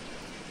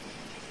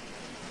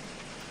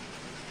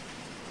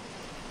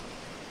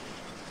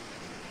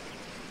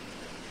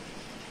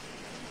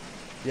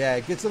 Yeah,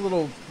 it gets a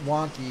little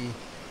wonky.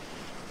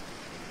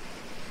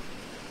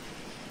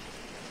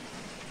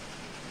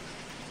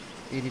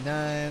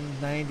 $89,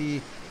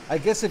 $90. I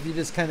guess if you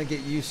just kind of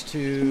get used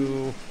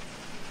to...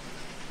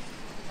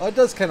 Oh, it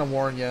does kind of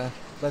warn you.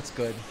 That's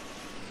good.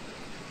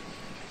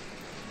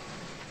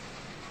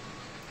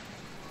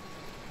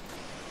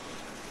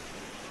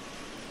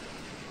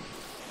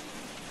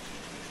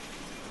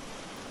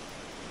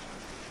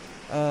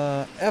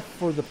 F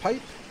for the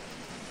pipe.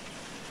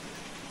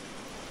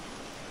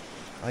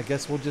 I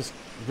guess we'll just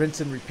rinse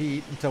and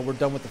repeat until we're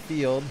done with the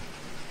field.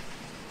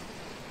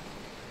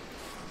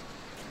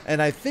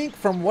 And I think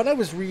from what I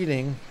was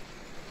reading,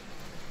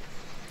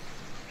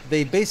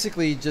 they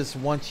basically just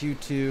want you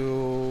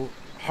to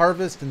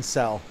harvest and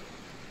sell.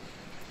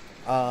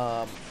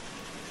 At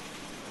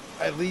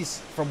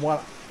least from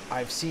what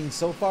I've seen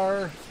so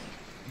far,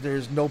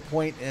 there's no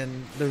point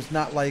in... There's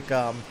not like...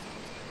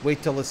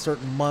 wait till a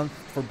certain month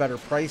for better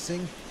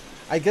pricing.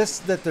 I guess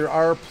that there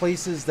are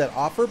places that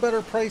offer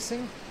better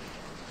pricing.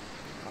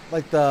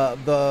 Like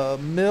the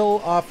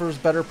mill offers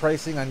better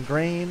pricing on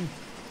grain.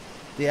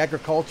 The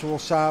agricultural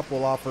shop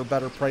will offer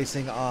better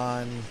pricing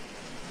on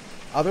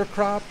other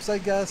crops, I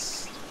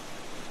guess.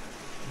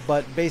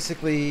 But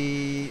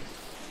basically,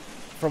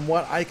 from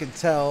what I can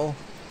tell,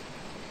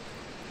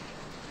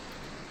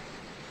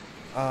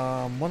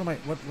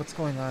 what's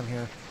going on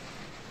here?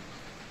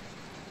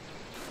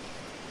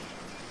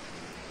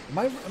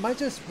 Am I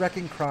just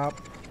wrecking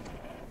crop?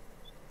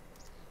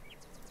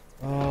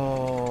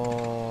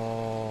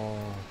 Oh.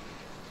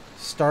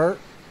 Start.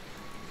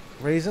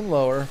 Raising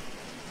lower.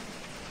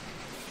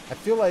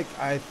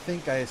 I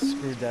think I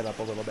screwed that up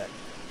a little bit.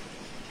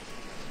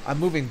 I'm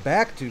moving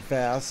back too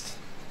fast.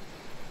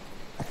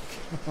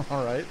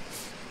 Alright.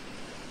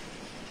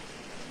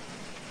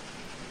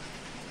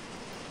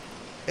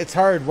 It's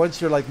hard once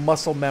your like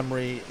muscle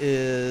memory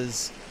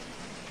is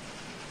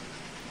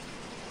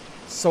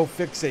so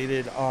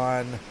fixated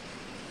on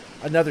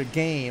another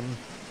game.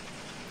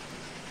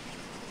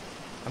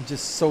 I'm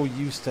just so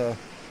used to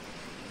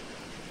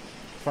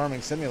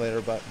Farming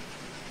Simulator, but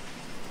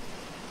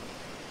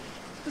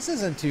this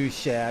isn't too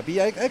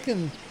shabby. I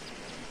can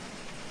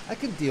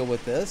deal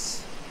with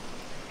this.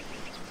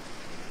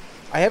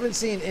 I haven't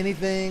seen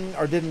anything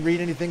or didn't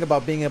read anything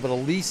about being able to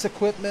lease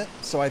equipment,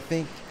 so I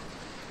think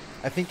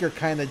you're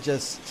kind of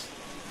just...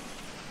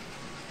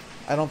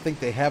 I don't think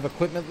they have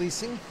equipment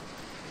leasing.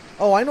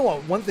 Oh, I know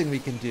what one thing we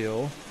can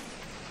do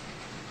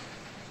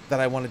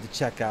that I wanted to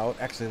check out.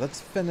 Actually, let's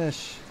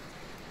finish.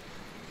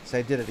 So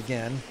I did it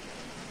again.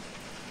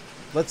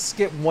 Let's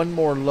get one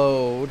more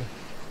load.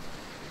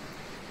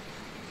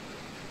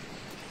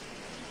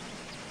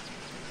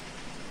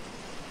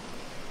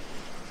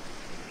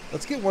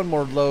 Let's get one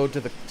more load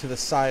to the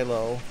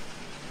silo.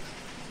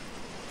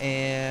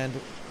 And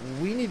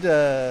we need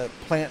to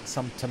plant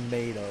some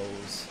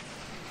tomatoes.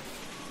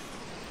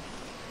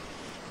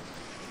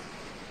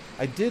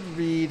 I did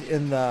read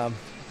in the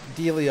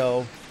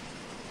dealio,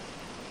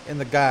 in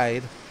the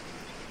guide,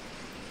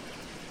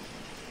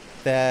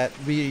 that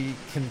we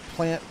can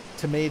plant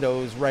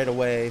tomatoes right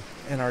away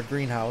in our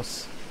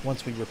greenhouse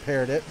once we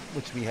repaired it,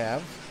 which we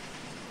have.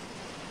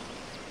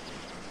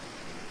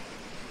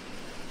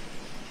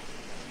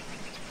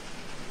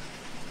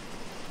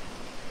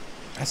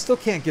 I still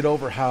can't get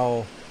over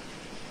how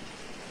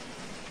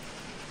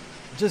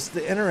just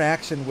the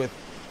interaction with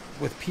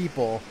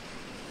people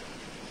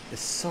is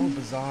so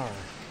bizarre.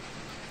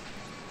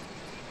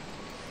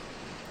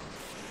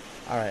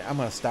 Alright, I'm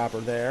going to stop her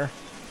there.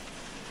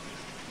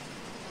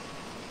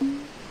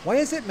 Why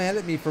is it mad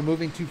at me for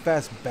moving too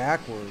fast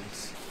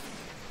backwards?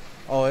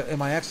 Oh,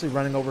 am I actually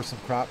running over some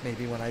crop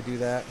maybe when I do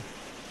that?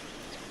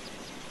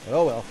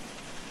 Oh well.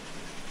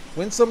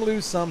 Win some,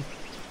 lose some.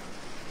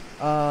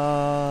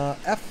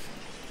 F.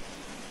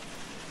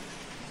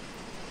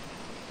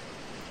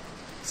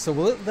 So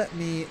will it let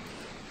me...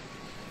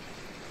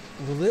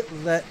 Will it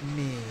let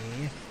me...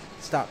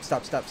 Stop,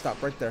 stop, stop,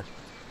 stop. Right there.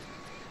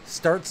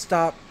 Start,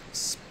 stop,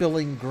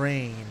 spilling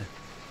grain.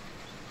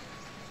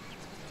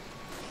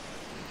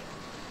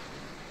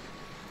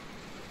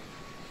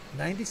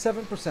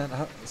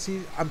 %.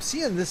 See, I'm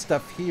seeing this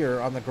stuff here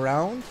on the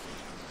ground.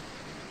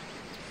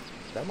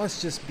 That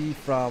must just be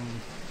from...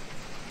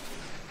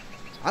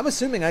 I'm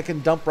assuming I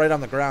can dump right on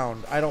the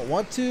ground. I don't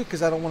want to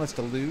because I don't want us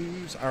to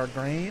lose our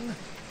grain.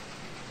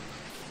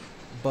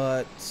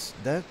 But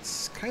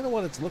that's kind of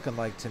what it's looking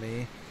like to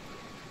me.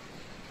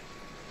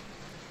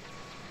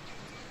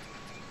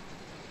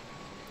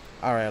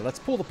 Alright, let's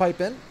pull the pipe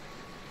in.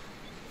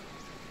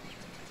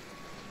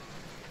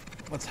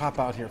 Let's hop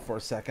out here for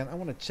a second. I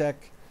want to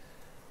check...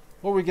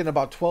 What we're getting,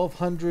 about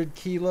 1,200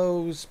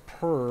 kilos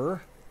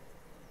per.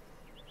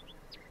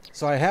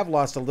 So I have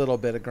lost a little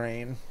bit of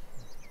grain.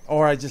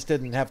 Or I just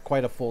didn't have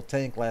quite a full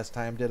tank last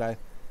time, did I?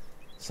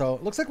 So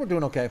it looks like we're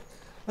doing okay.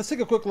 Let's take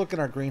a quick look in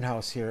our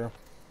greenhouse here.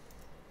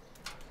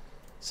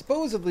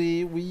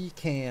 Supposedly we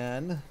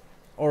can,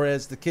 or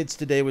as the kids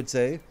today would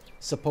say,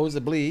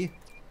 supposedly.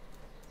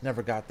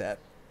 Never got that.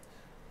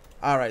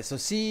 Alright, so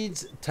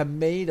seeds,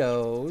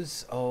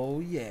 tomatoes. Oh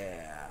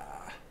yeah.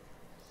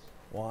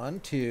 1,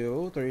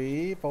 2,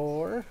 3,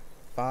 4,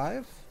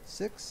 5,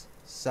 6,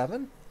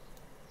 7,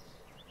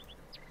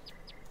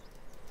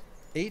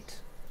 8,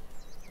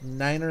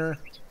 9,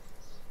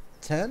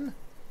 10.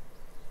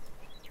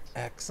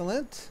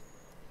 Excellent.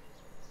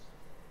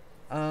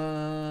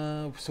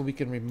 So we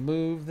can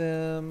remove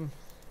them.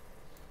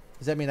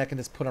 Does that mean I can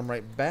just put them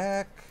right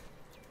back?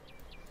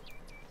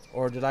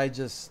 Or did I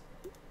just...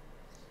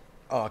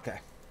 Oh, okay.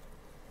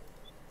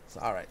 So,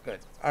 alright, good.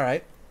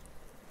 Alright.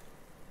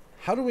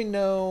 How do we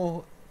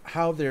know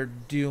how they're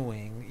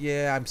doing?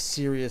 Yeah, I'm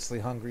seriously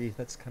hungry.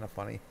 That's kind of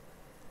funny.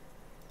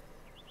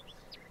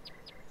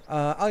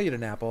 I'll eat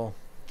an apple.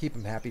 Keep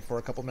him happy for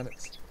a couple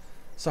minutes.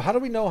 So how do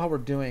we know how we're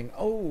doing?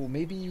 Oh,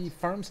 maybe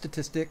farm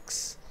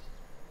statistics.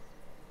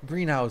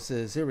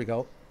 Greenhouses. Here we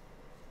go.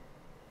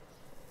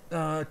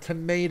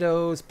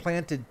 Tomatoes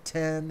planted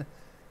 10.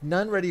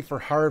 None ready for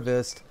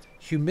harvest.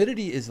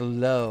 Humidity is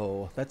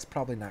low. That's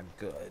probably not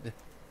good.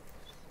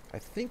 I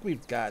think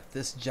we've got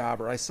this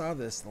jobber. I saw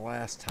this the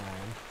last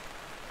time.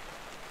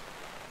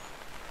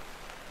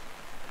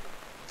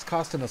 It's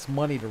costing us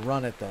money to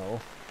run it,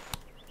 though.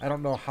 I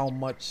don't know how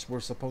much we're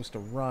supposed to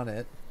run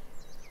it.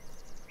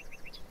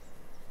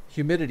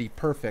 Humidity,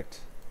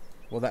 perfect.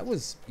 Well, that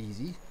was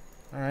easy.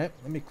 Alright,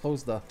 let me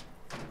close the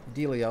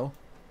dealio.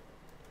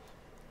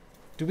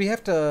 Do we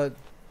have to,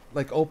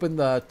 like, open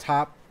the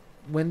top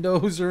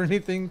windows or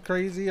anything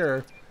crazy?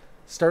 Or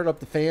start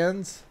up the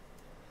fans?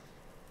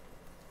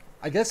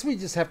 I guess we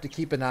just have to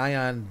keep an eye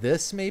on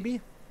this, maybe?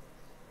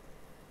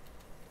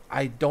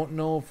 I don't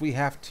know if we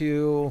have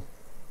to...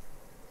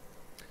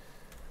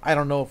 I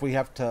don't know if we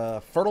have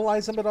to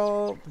fertilize them at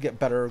all, get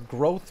better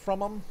growth from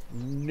them.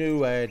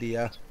 No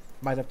idea.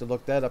 Might have to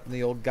look that up in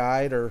the old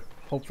guide or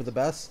hope for the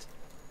best.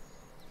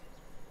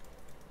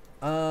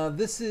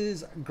 This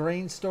is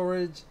grain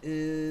storage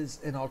is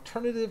an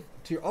alternative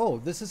to... Oh,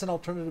 this is an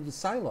alternative to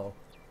silo.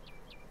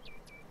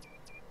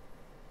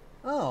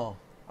 Oh,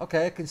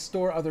 okay. I can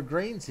store other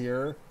grains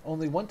here.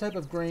 Only one type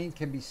of grain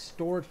can be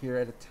stored here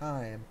at a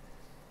time.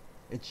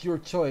 It's your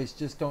choice.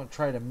 Just don't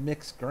try to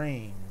mix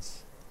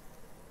grains.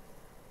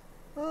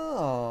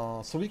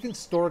 Oh, so we can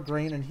store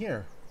grain in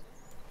here.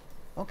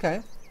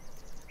 Okay.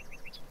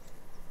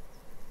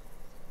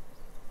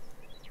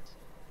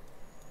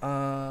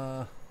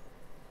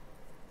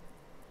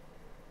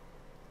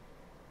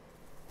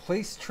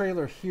 Place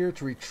trailer here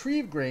to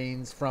retrieve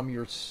grains from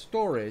your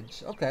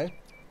storage. Okay.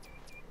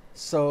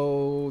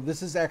 So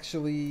this is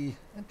actually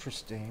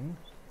interesting.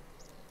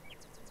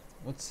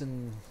 What's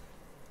in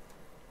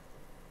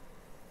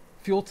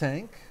fuel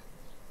tank?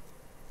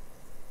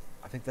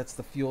 I think that's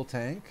the fuel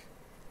tank.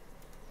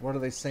 What are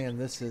they saying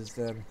this is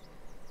then?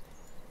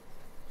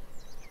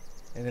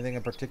 Anything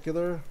in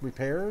particular?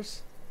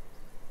 Repairs?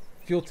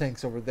 Fuel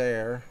tank's over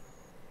there.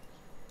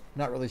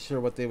 Not really sure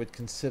what they would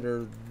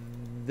consider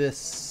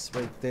this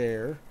right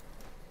there.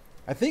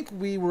 I think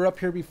we were up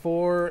here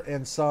before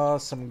and saw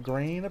some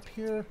grain up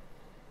here.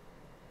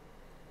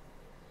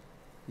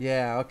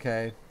 Yeah,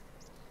 okay.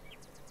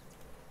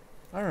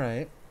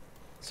 Alright.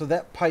 So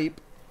that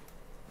pipe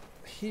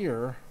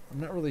here, I'm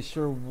not really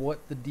sure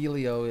what the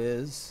dealio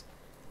is.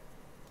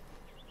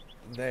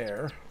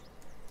 There.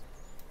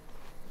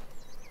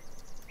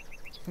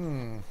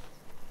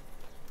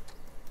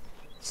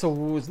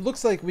 So it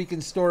looks like we can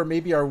store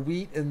maybe our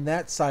wheat in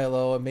that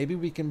silo, and maybe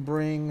we can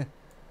bring...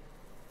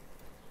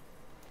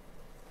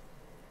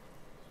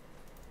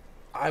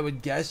 I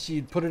would guess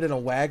you'd put it in a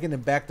wagon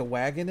and back the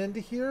wagon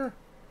into here?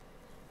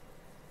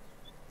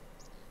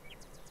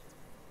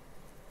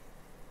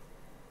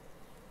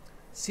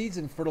 Seeds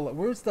and fertilizer.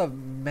 Where's the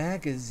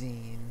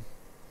magazine?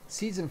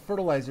 Seeds and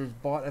fertilizers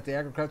bought at the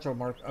agricultural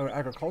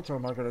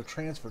market are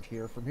transferred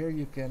here. From here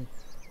you can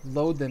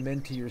load them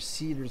into your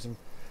seeders. And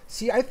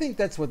see, I think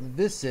that's what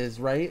this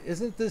is, right?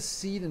 Isn't this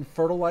seed and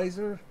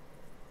fertilizer?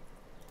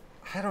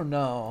 I don't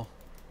know.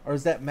 Or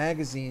is that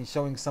magazine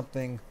showing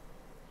something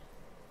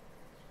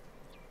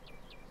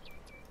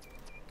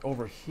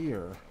over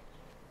here?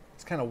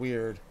 It's kind of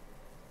weird.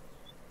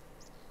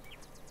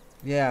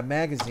 Yeah,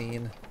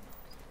 magazine.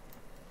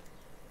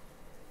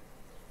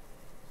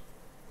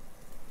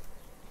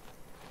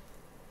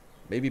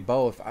 Maybe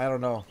both. I don't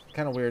know.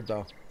 Kind of weird,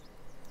 though.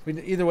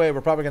 Either way, we're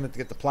probably going to have to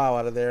get the plow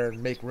out of there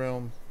and make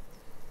room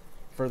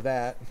for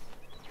that.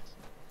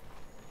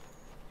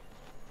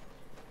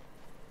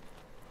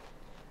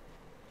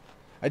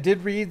 I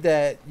did read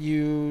that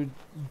you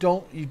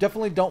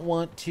definitely don't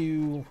want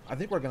to. I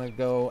think we're going to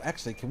go.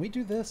 Actually, can we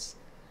do this?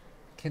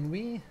 Can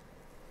we?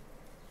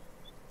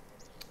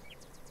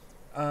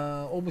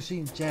 Old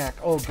machine jack.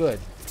 Oh, good.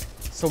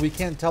 So we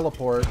can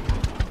teleport.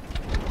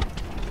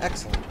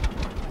 Excellent.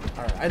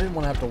 Alright, I didn't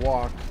want to have to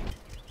walk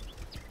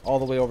all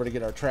the way over to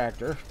get our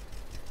tractor.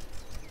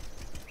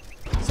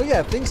 So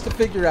yeah, things to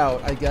figure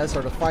out, I guess,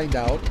 or to find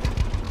out.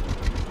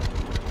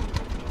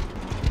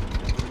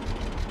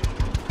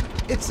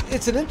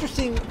 It's an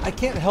interesting... I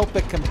can't help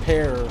but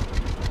compare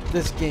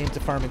this game to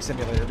Farming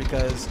Simulator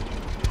because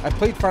I've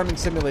played Farming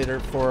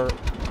Simulator for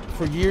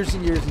years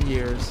and years and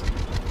years.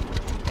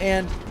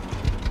 And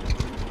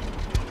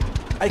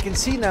I can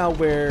see now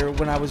where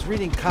when I was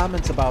reading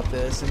comments about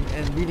this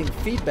and reading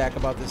feedback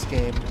about this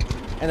game,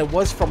 and it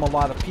was from a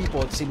lot of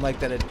people, it seemed like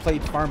that had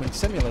played Farming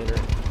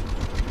Simulator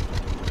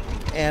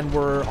and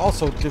were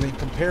also doing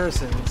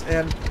comparisons.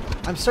 And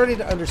I'm starting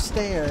to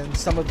understand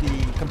some of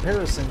the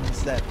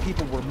comparisons that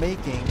people were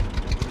making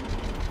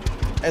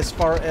as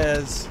far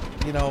as,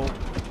 you know,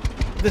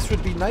 this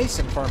would be nice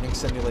in Farming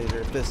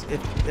Simulator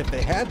if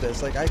they had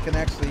this. Like, I can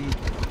actually...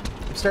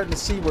 I'm starting to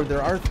see where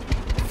there are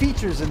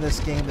features in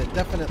this game that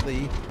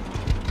definitely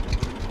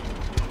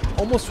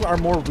almost are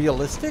more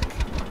realistic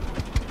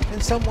in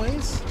some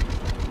ways,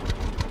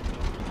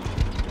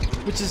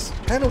 which is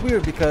kind of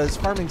weird because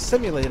Farming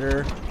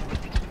Simulator,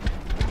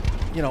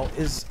 you know,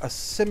 is a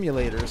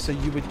simulator, so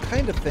you would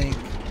kind of think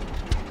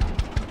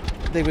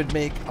they would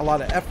make a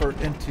lot of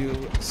effort into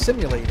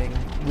simulating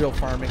real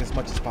farming as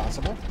much as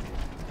possible,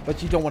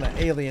 but you don't want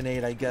to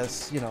alienate, I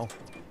guess, you know,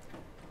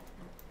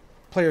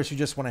 players who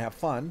just want to have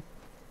fun.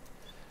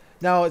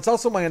 Now, it's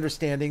also my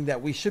understanding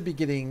that we should be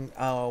taking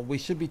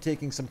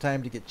some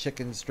time to get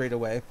chickens straight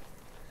away,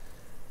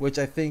 which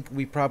I think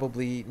we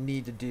probably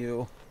need to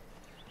do.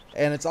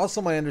 And it's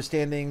also my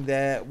understanding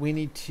that we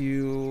need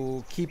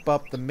to keep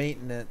up the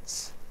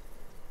maintenance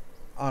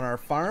on our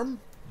farm,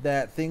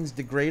 that things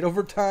degrade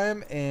over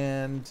time,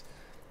 and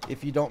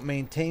if you don't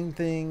maintain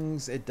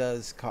things, it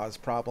does cause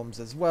problems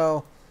as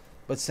well.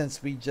 But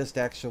since we just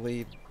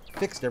actually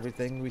fixed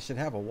everything, we should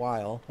have a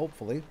while,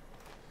 hopefully.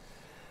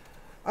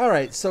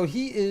 Alright, so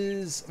he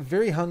is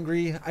very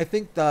hungry. I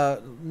think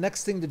the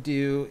next thing to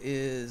do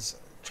is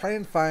try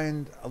and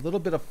find a little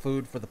bit of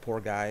food for the poor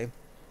guy.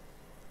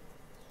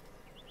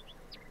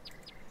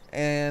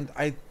 And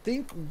I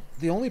think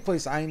the only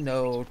place I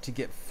know to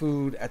get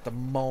food at the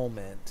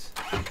moment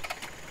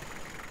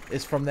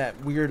is from that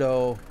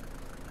weirdo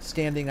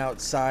standing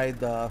outside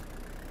the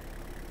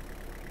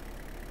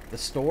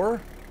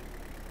store.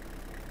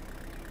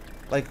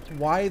 Like,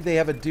 why they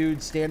have a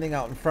dude standing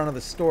out in front of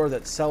the store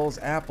that sells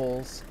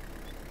apples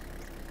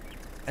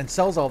and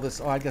sells all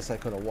this... Oh, I guess I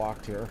could have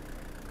walked here.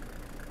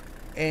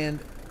 And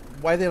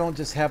why they don't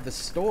just have the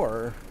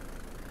store...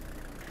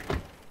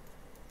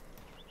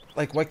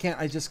 Like, why can't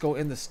I just go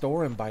in the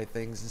store and buy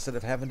things instead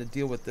of having to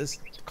deal with this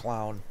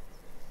clown?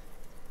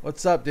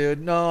 What's up,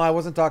 dude? No, I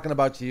wasn't talking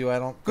about you. I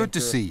don't... Good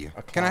to see you.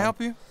 Can I help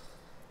you?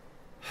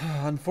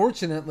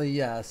 Unfortunately,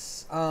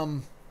 yes.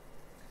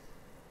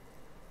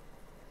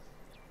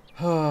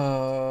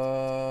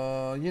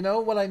 You know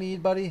what I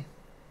need, buddy?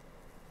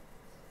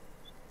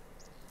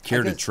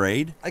 Care to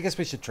trade? I guess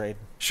we should trade.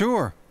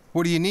 Sure.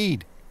 What do you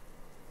need?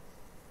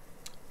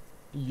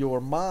 Your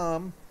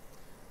mom.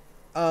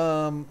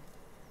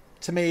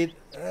 Tomatoes?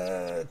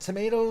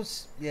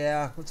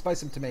 Yeah, let's buy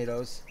some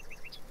tomatoes.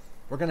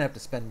 We're going to have to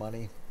spend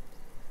money.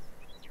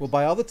 We'll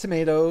buy all the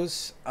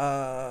tomatoes.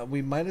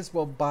 We might as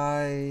well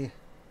buy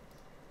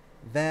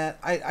that.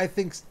 I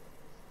think...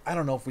 I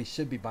don't know if we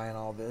should be buying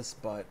all this,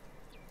 but...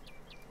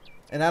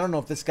 And I don't know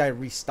if this guy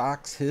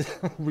restocks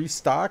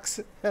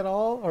at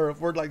all, or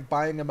if we're like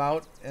buying him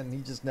out and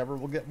he just never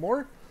will get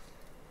more.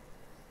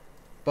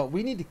 But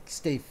we need to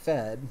stay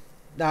fed.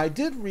 Now, I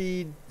did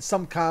read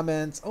some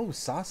comments. Oh,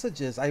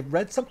 sausages. I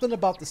read something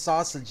about the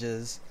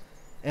sausages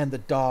and the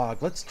dog.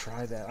 Let's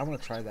try that. I want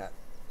to try that.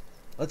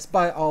 Let's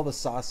buy all the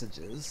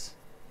sausages.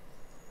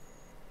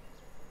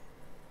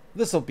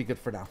 This will be good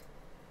for now.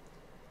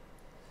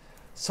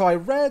 So I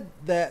read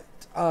that...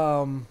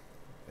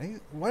 Hey,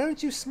 why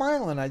aren't you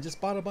smiling? I just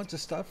bought a bunch of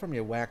stuff from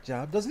you, whack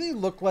job. Doesn't he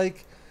look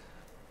like...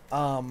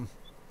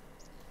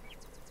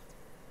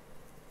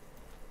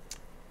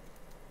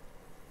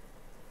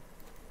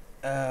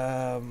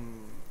 I'll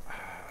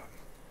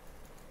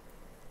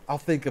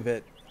think of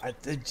it.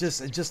 It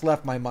just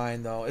left my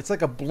mind though. It's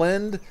like a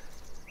blend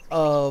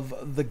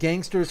of the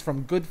gangsters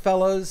from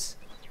Goodfellas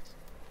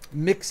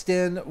mixed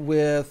in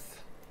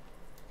with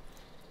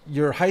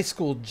your high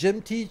school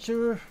gym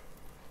teacher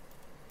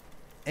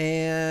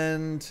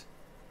and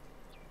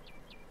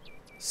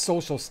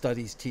social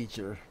studies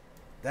teacher.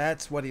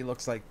 That's what he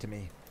looks like to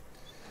me.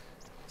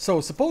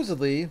 So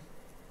supposedly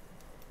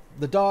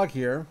the dog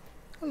here,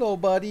 hello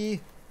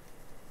buddy,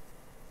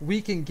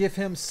 we can give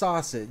him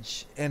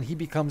sausage and he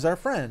becomes our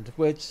friend,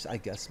 which I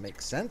guess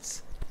makes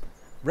sense.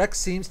 Rex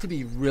seems to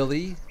be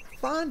really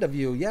fond of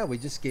you. Yeah, we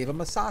just gave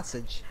him a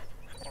sausage.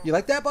 You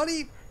like that,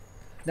 buddy?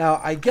 Now,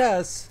 I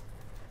guess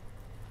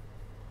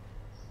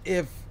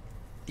if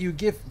you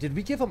give... Did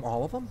we give him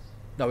all of them?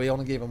 No, we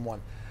only gave him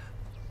one.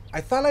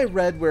 I thought I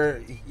read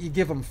where you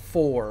give him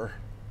 4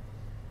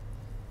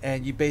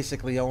 and you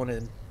basically own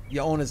it.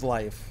 You own his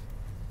life.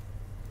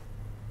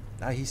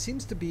 Now, he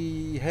seems to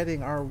be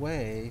heading our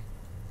way.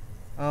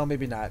 Oh,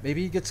 maybe not.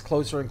 Maybe he gets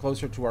closer and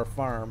closer to our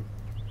farm.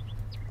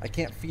 I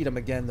can't feed him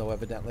again, though,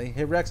 evidently.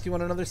 Hey, Rex, do you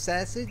want another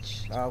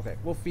sausage? Oh, okay,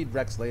 we'll feed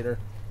Rex later.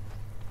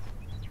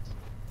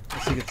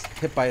 Unless he gets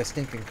hit by a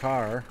stinking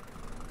car.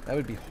 That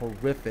would be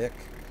horrific.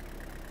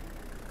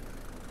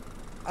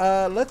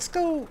 Let's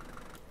go...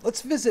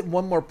 Let's visit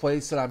one more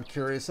place that I'm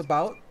curious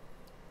about.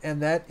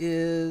 And that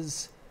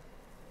is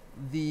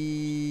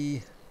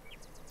the...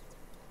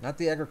 Not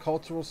the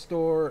agricultural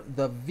store,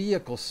 the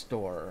vehicle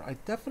store. I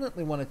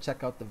definitely want to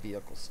check out the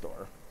vehicle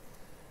store.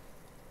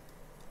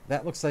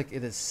 That looks like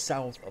it is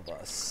south of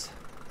us.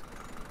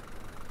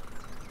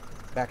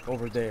 Back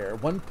over there.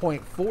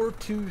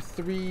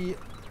 1.423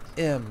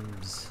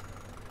 M's.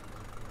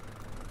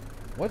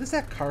 What is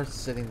that car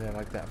sitting there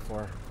like that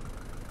for?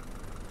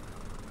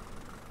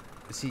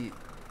 Is he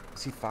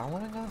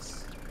following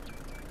us?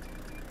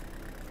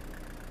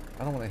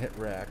 I don't want to hit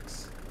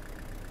Rex.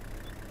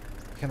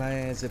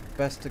 Is it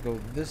best to go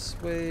this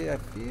way? I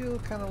feel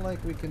kind of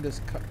like we can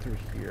just cut through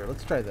here.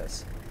 Let's try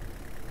this.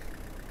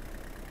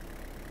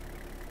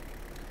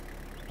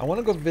 I want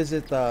to go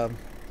visit the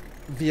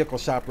vehicle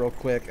shop real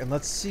quick and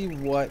let's see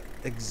what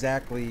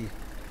exactly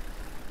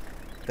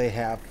they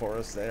have for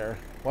us there.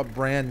 What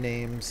brand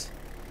names.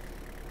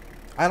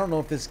 I don't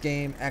know if this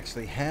game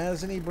actually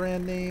has any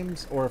brand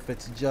names or if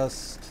it's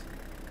just...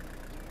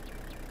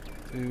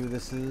 Ooh,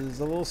 this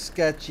is a little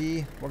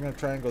sketchy. We're going to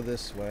try and go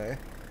this way.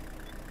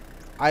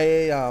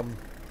 I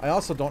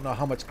also don't know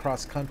how much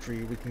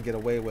cross-country we can get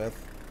away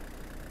with.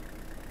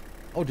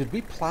 Oh, did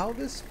we plow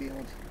this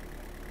field?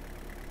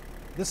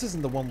 This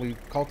isn't the one we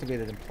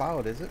cultivated and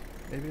plowed, is it?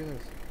 Maybe it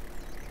is.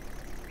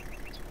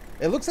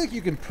 It looks like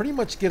you can pretty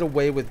much get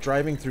away with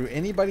driving through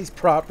anybody's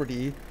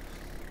property.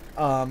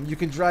 You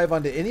can drive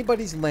onto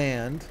anybody's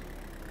land.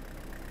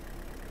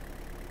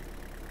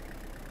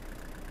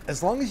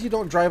 As long as you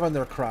don't drive on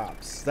their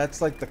crops. That's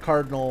like the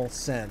cardinal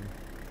sin.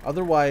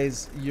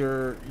 Otherwise,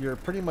 you're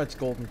pretty much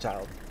golden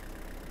child.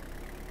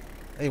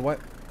 Hey, what?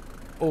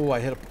 Oh, I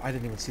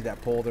didn't even see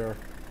that pole there.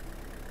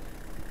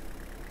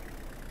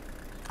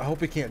 I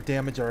hope we can't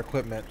damage our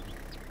equipment.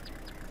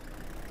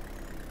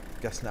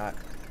 Guess not.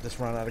 Just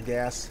run out of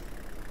gas.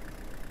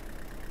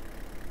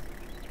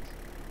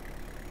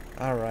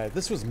 Alright,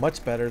 this was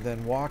much better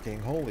than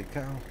walking. Holy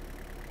cow.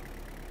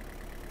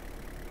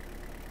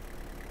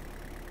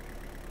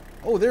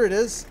 Oh, there it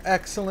is.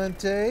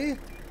 Excellent, eh?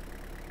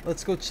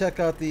 Let's go check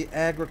out the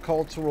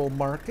agricultural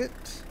market.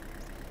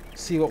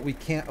 See what we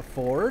can't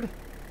afford.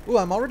 Ooh,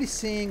 I'm already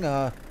seeing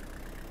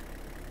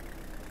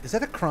is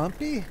that a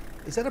Crumpy?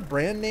 Is that a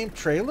brand name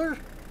trailer?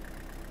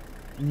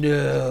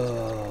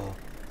 No.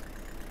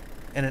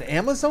 And an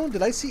Amazon?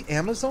 Did I see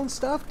Amazon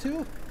stuff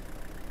too?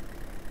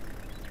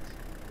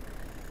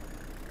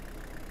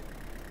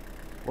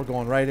 We're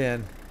going right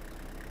in.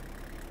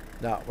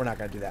 No, we're not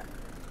going to do that.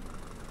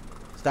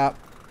 Stop.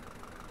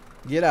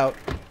 Get out.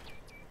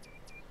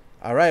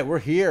 Alright, we're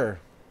here.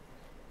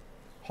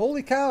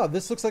 Holy cow,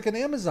 this looks like an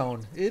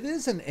Amazon. It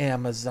is an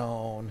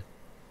Amazon.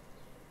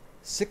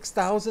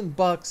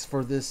 $6,000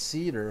 for this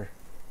cedar.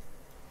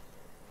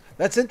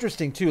 That's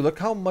interesting too. Look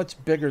how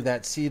much bigger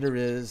that cedar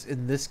is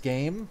in this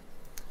game.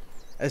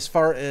 As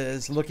far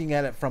as looking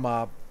at it from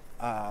a,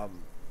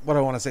 what do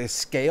I want to say,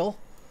 scale.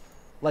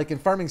 Like in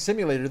Farming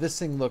Simulator, this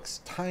thing looks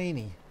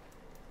tiny.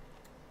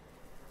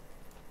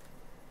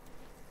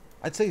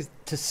 I'd say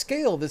to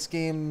scale, this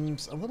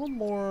game's a little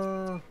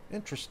more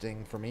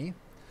interesting for me.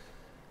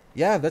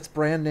 Yeah, that's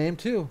brand name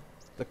too.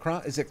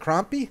 Is it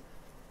Crumpy?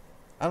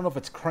 I don't know if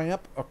it's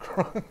Cramp or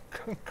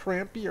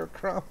Crampy or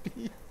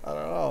Crumpy. I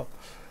don't know.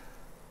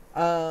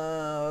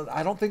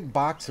 I don't think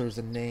Boxer's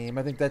a name.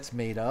 I think that's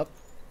made up.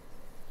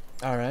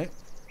 All right.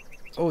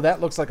 Oh, that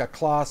looks like a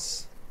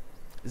Kloss.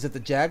 Is it the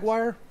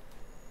Jaguar?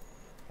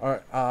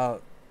 Or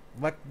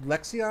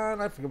Lexion?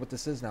 I forget what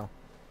this is now.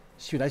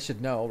 Shoot, I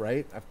should know,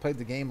 right? I've played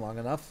the game long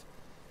enough.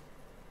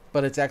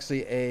 But it's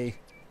actually a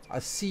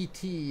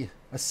CT,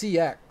 a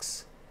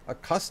CX, a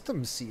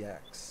custom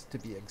CX to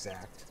be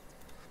exact.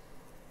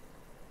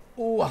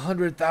 Oh,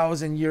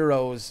 100,000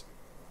 euros.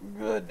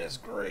 Goodness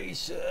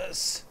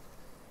gracious.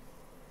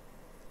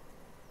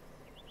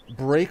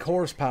 Brake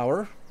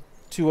horsepower,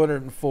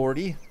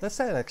 240. That's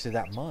not actually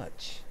that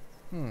much.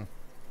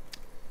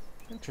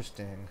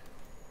 Interesting.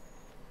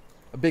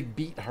 A big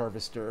beet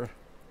harvester.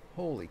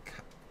 Holy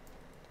cow.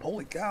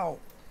 Holy cow.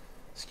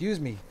 Excuse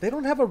me. They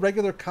don't have a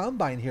regular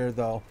combine here,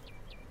 though.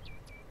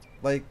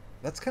 Like,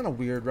 that's kind of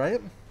weird,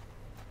 right?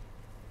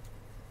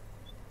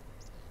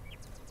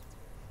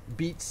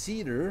 Beet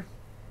seeder.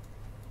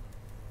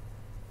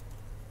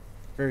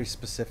 Very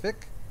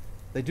specific.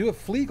 They do have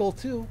Flegel,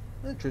 too.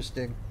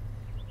 Interesting.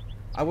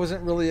 I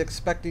wasn't really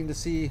expecting to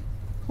see...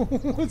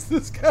 What's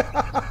this guy?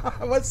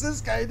 What's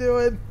this guy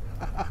doing?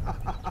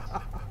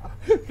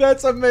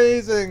 That's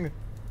amazing.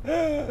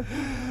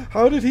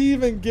 How did he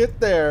even get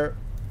there?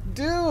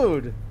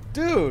 Dude,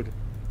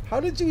 how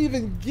did you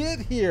even get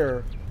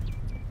here?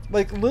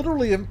 Like,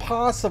 literally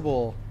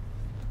impossible.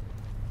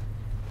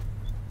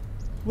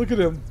 Look at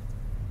him.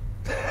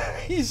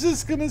 He's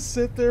just gonna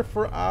sit there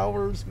for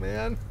hours,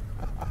 man.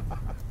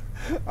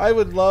 I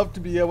would love to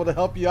be able to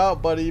help you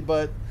out, buddy,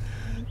 but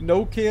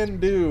no can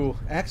do.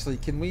 Actually,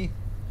 can we?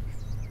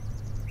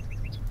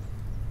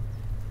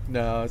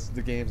 No,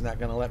 the game's not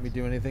gonna let me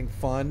do anything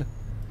fun.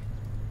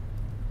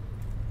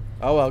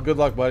 Oh well, good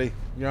luck, buddy.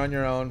 You're on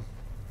your own.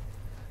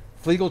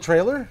 Flegel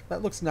trailer?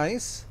 That looks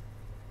nice.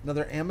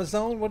 Another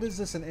Amazon? What is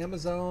this, an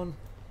Amazon?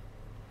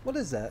 What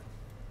is that?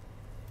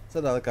 Is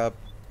that like a...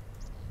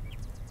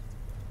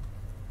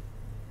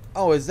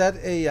 Oh, is that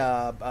a,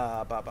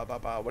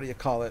 what do you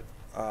call it?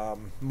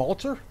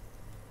 Mulcher?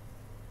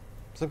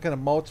 Some kind of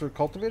mulcher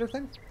cultivator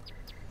thing?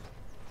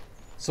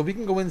 So we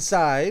can go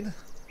inside.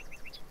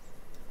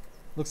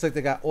 Looks like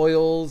they got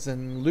oils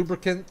and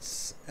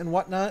lubricants and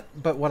whatnot.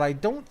 But what I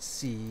don't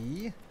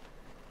see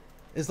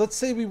is, let's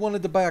say we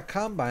wanted to buy a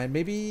combine.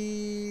 Maybe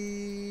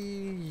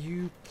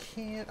you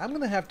can't. I'm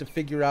going to have to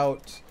figure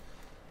out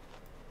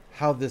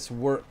how this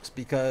works,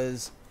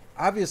 because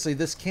obviously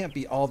this can't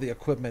be all the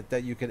equipment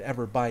that you could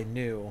ever buy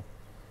new.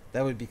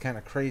 That would be kind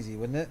of crazy,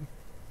 wouldn't it?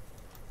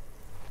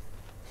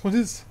 What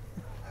is...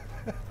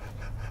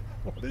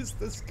 What is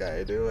this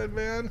guy doing,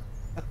 man?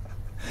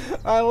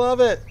 I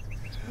love it.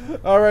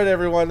 All right,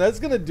 everyone, that's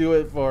gonna do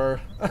it for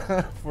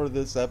for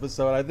this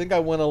episode. I think I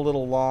went a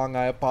little long.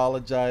 I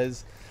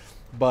apologize,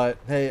 but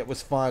hey, it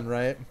was fun,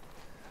 right?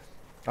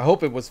 I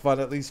hope it was fun,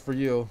 at least for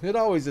you. It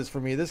always is for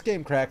me. This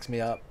game cracks me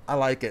up. I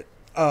like it.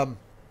 Yeah,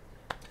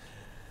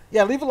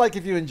 leave a like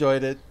if you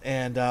enjoyed it,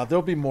 and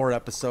there'll be more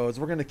episodes.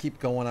 We're gonna keep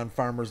going on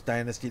Farmers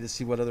Dynasty to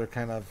see what other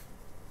kind of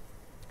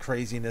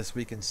craziness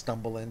we can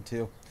stumble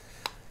into.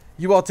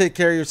 You all take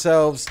care of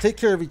yourselves, take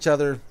care of each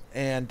other,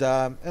 and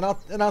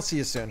I'll see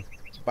you soon.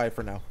 Bye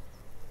for now.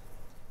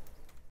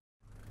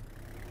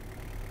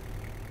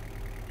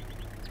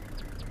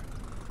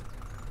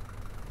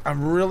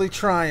 I'm really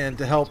trying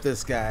to help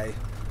this guy.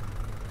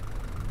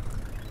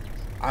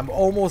 I'm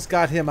almost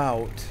got him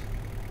out,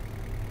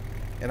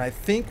 and I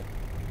think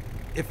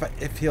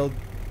if he'll,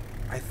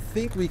 I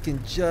think we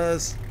can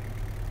just.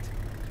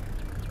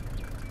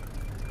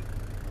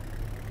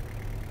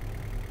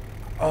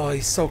 Oh,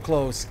 he's so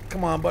close.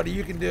 Come on, buddy.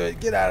 You can do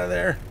it. Get out of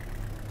there.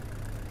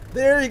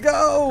 There he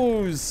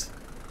goes.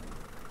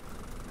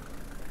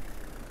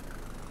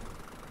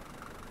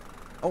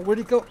 Oh, where'd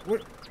he go? Where?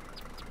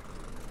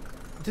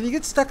 Did he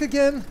get stuck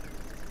again?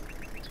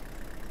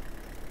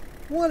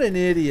 What an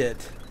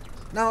idiot.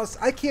 Now,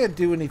 I can't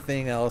do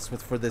anything else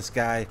for this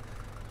guy.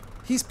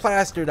 He's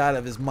plastered out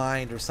of his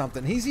mind or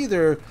something. He's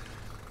either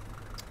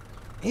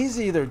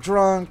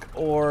drunk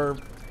or...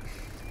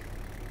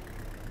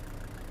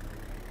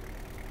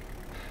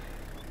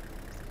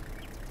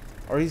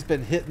 Or he's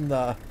been hitting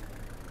the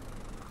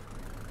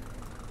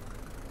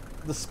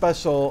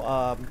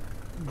special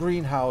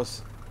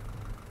greenhouse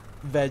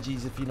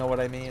veggies, if you know what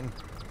I mean.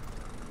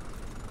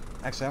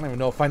 Actually, I don't even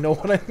know if I know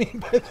what I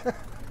mean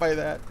by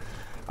that.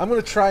 I'm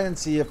gonna try and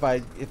see if I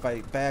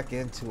back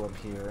into him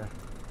here.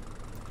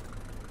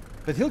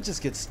 But he'll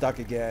just get stuck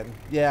again.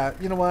 Yeah,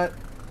 you know what?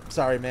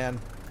 Sorry,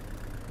 man.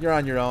 You're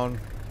on your own.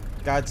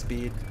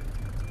 Godspeed.